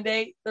between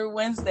Monday through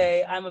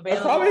Wednesday, I'm available.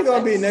 It's probably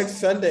gonna be next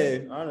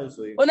Sunday,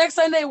 honestly. Well, next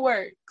Sunday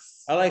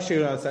works. I like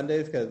shooting on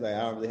Sundays because I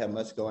don't really have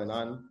much going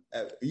on.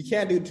 You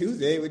can't do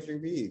Tuesday with your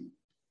meet.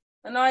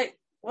 No,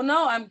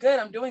 I'm good.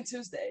 I'm doing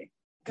Tuesday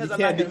because I'm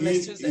not gonna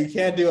miss Tuesday. You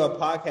can't do a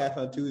podcast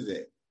on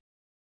Tuesday.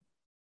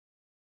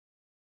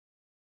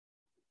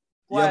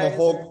 You have a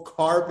whole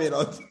carpet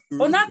on Tuesday.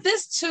 Well, not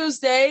this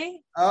Tuesday.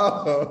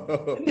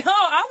 Oh. No,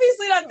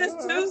 obviously not this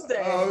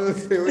Tuesday.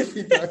 What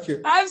you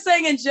talking? I'm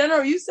saying in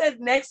general, you said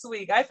next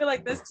week. I feel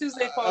like this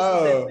Tuesday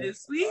falls within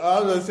this week. I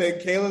was going to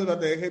say, Kayla's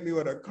about to hit me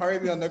with a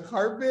carpet on the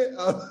carpet.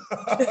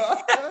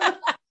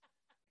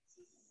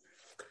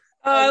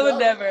 I would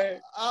never.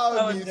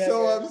 I would be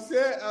so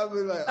upset. I would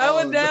be like, I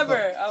would never.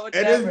 And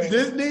it's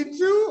Disney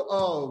too?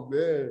 Oh,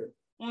 man.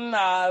 Nah,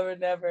 I would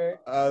never.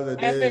 I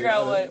can't figure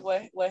out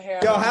what hair.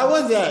 Yo, how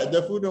was that?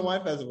 The Food and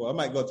Wine Festival. I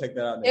might go check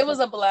that out. It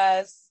was a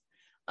blast.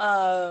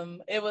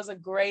 It was a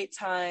great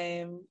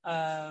time.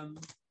 The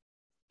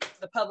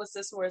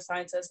publicists who were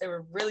assigned to us, they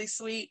were really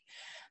sweet.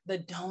 The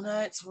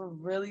donuts were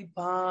really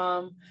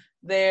bomb.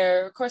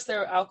 Of course,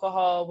 their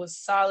alcohol was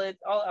solid.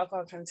 All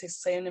alcohol kind of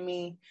tastes the same to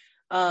me.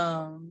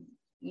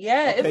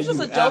 It was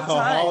just a joke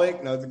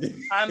time. No,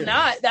 I'm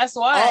not. That's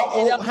why.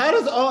 How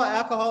does all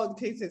alcohol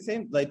taste the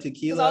same? Like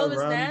tequila, all of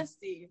rum? It's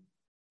nasty.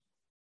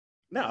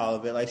 Not all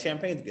of it. Like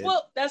champagne's good.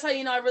 Well, that's how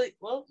you know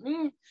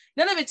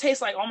none of it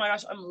tastes like, oh my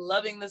gosh, I'm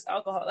loving this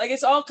alcohol. Like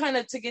it's all kind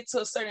of to get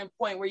to a certain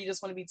point where you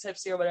just want to be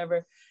tipsy or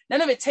whatever.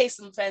 None of it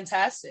tastes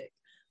fantastic.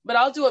 But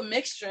I'll do a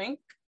mixed drink,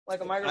 like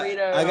a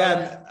margarita.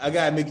 I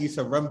gotta make you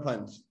some rum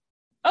punch.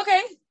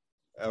 Okay.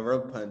 A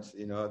rum punch,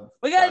 you know.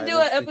 We gotta do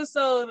an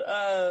episode.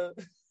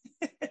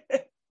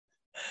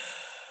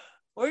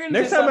 We're gonna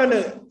next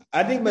time.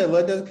 I think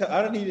Melinda does come.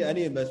 I need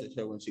a message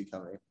her when she's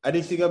coming. I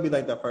think she's gonna be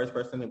like the first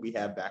person that we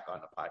have back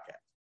on the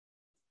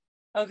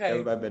podcast. Okay.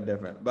 Everybody been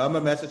different, but I'm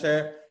gonna message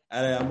her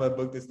and then I'm gonna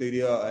book the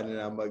studio and then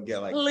I'm gonna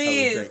get like.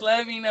 Please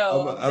let me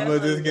know. I'm gonna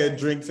just get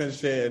drinks and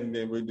shit and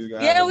then we're just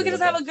gonna. We can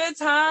just have a good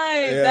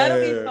time. Yeah,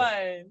 that'll be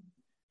fun.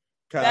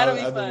 That'll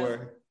be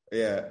fun.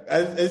 Yeah,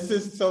 it's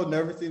just so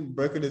nerve-wracking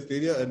breaking the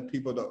studio and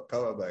people don't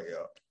come. I'm like,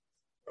 yo.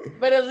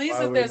 But at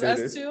least if there's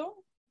us two,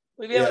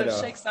 we'd be able to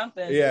shake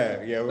something.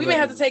 Yeah. We may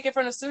have to take it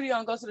from the studio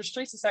and go to the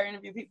streets and start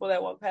interviewing people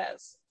that walk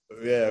past.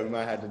 Yeah, we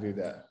might have to do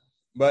that.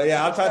 But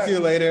yeah, I'll talk to you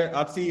later.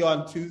 I'll see you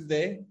on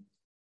Tuesday.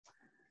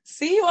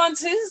 See you on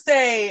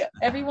Tuesday,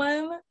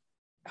 everyone.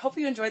 I hope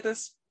you enjoyed the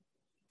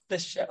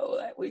show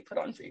that we put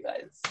on for you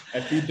guys.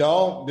 If you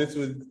don't, this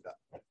was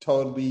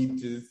totally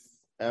just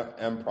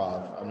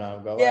improv. I'm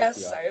not going.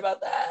 Yes, sorry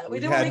about that. We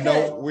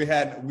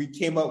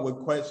came up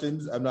with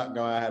questions. I'm not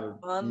going to have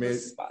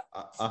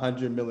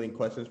 100 million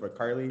questions for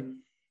Carly,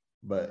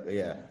 but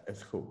yeah,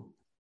 it's cool.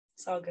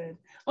 It's all good.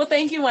 Well,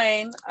 thank you,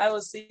 Wayne. I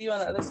will see you on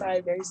the other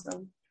side very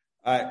soon.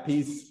 All right,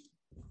 peace.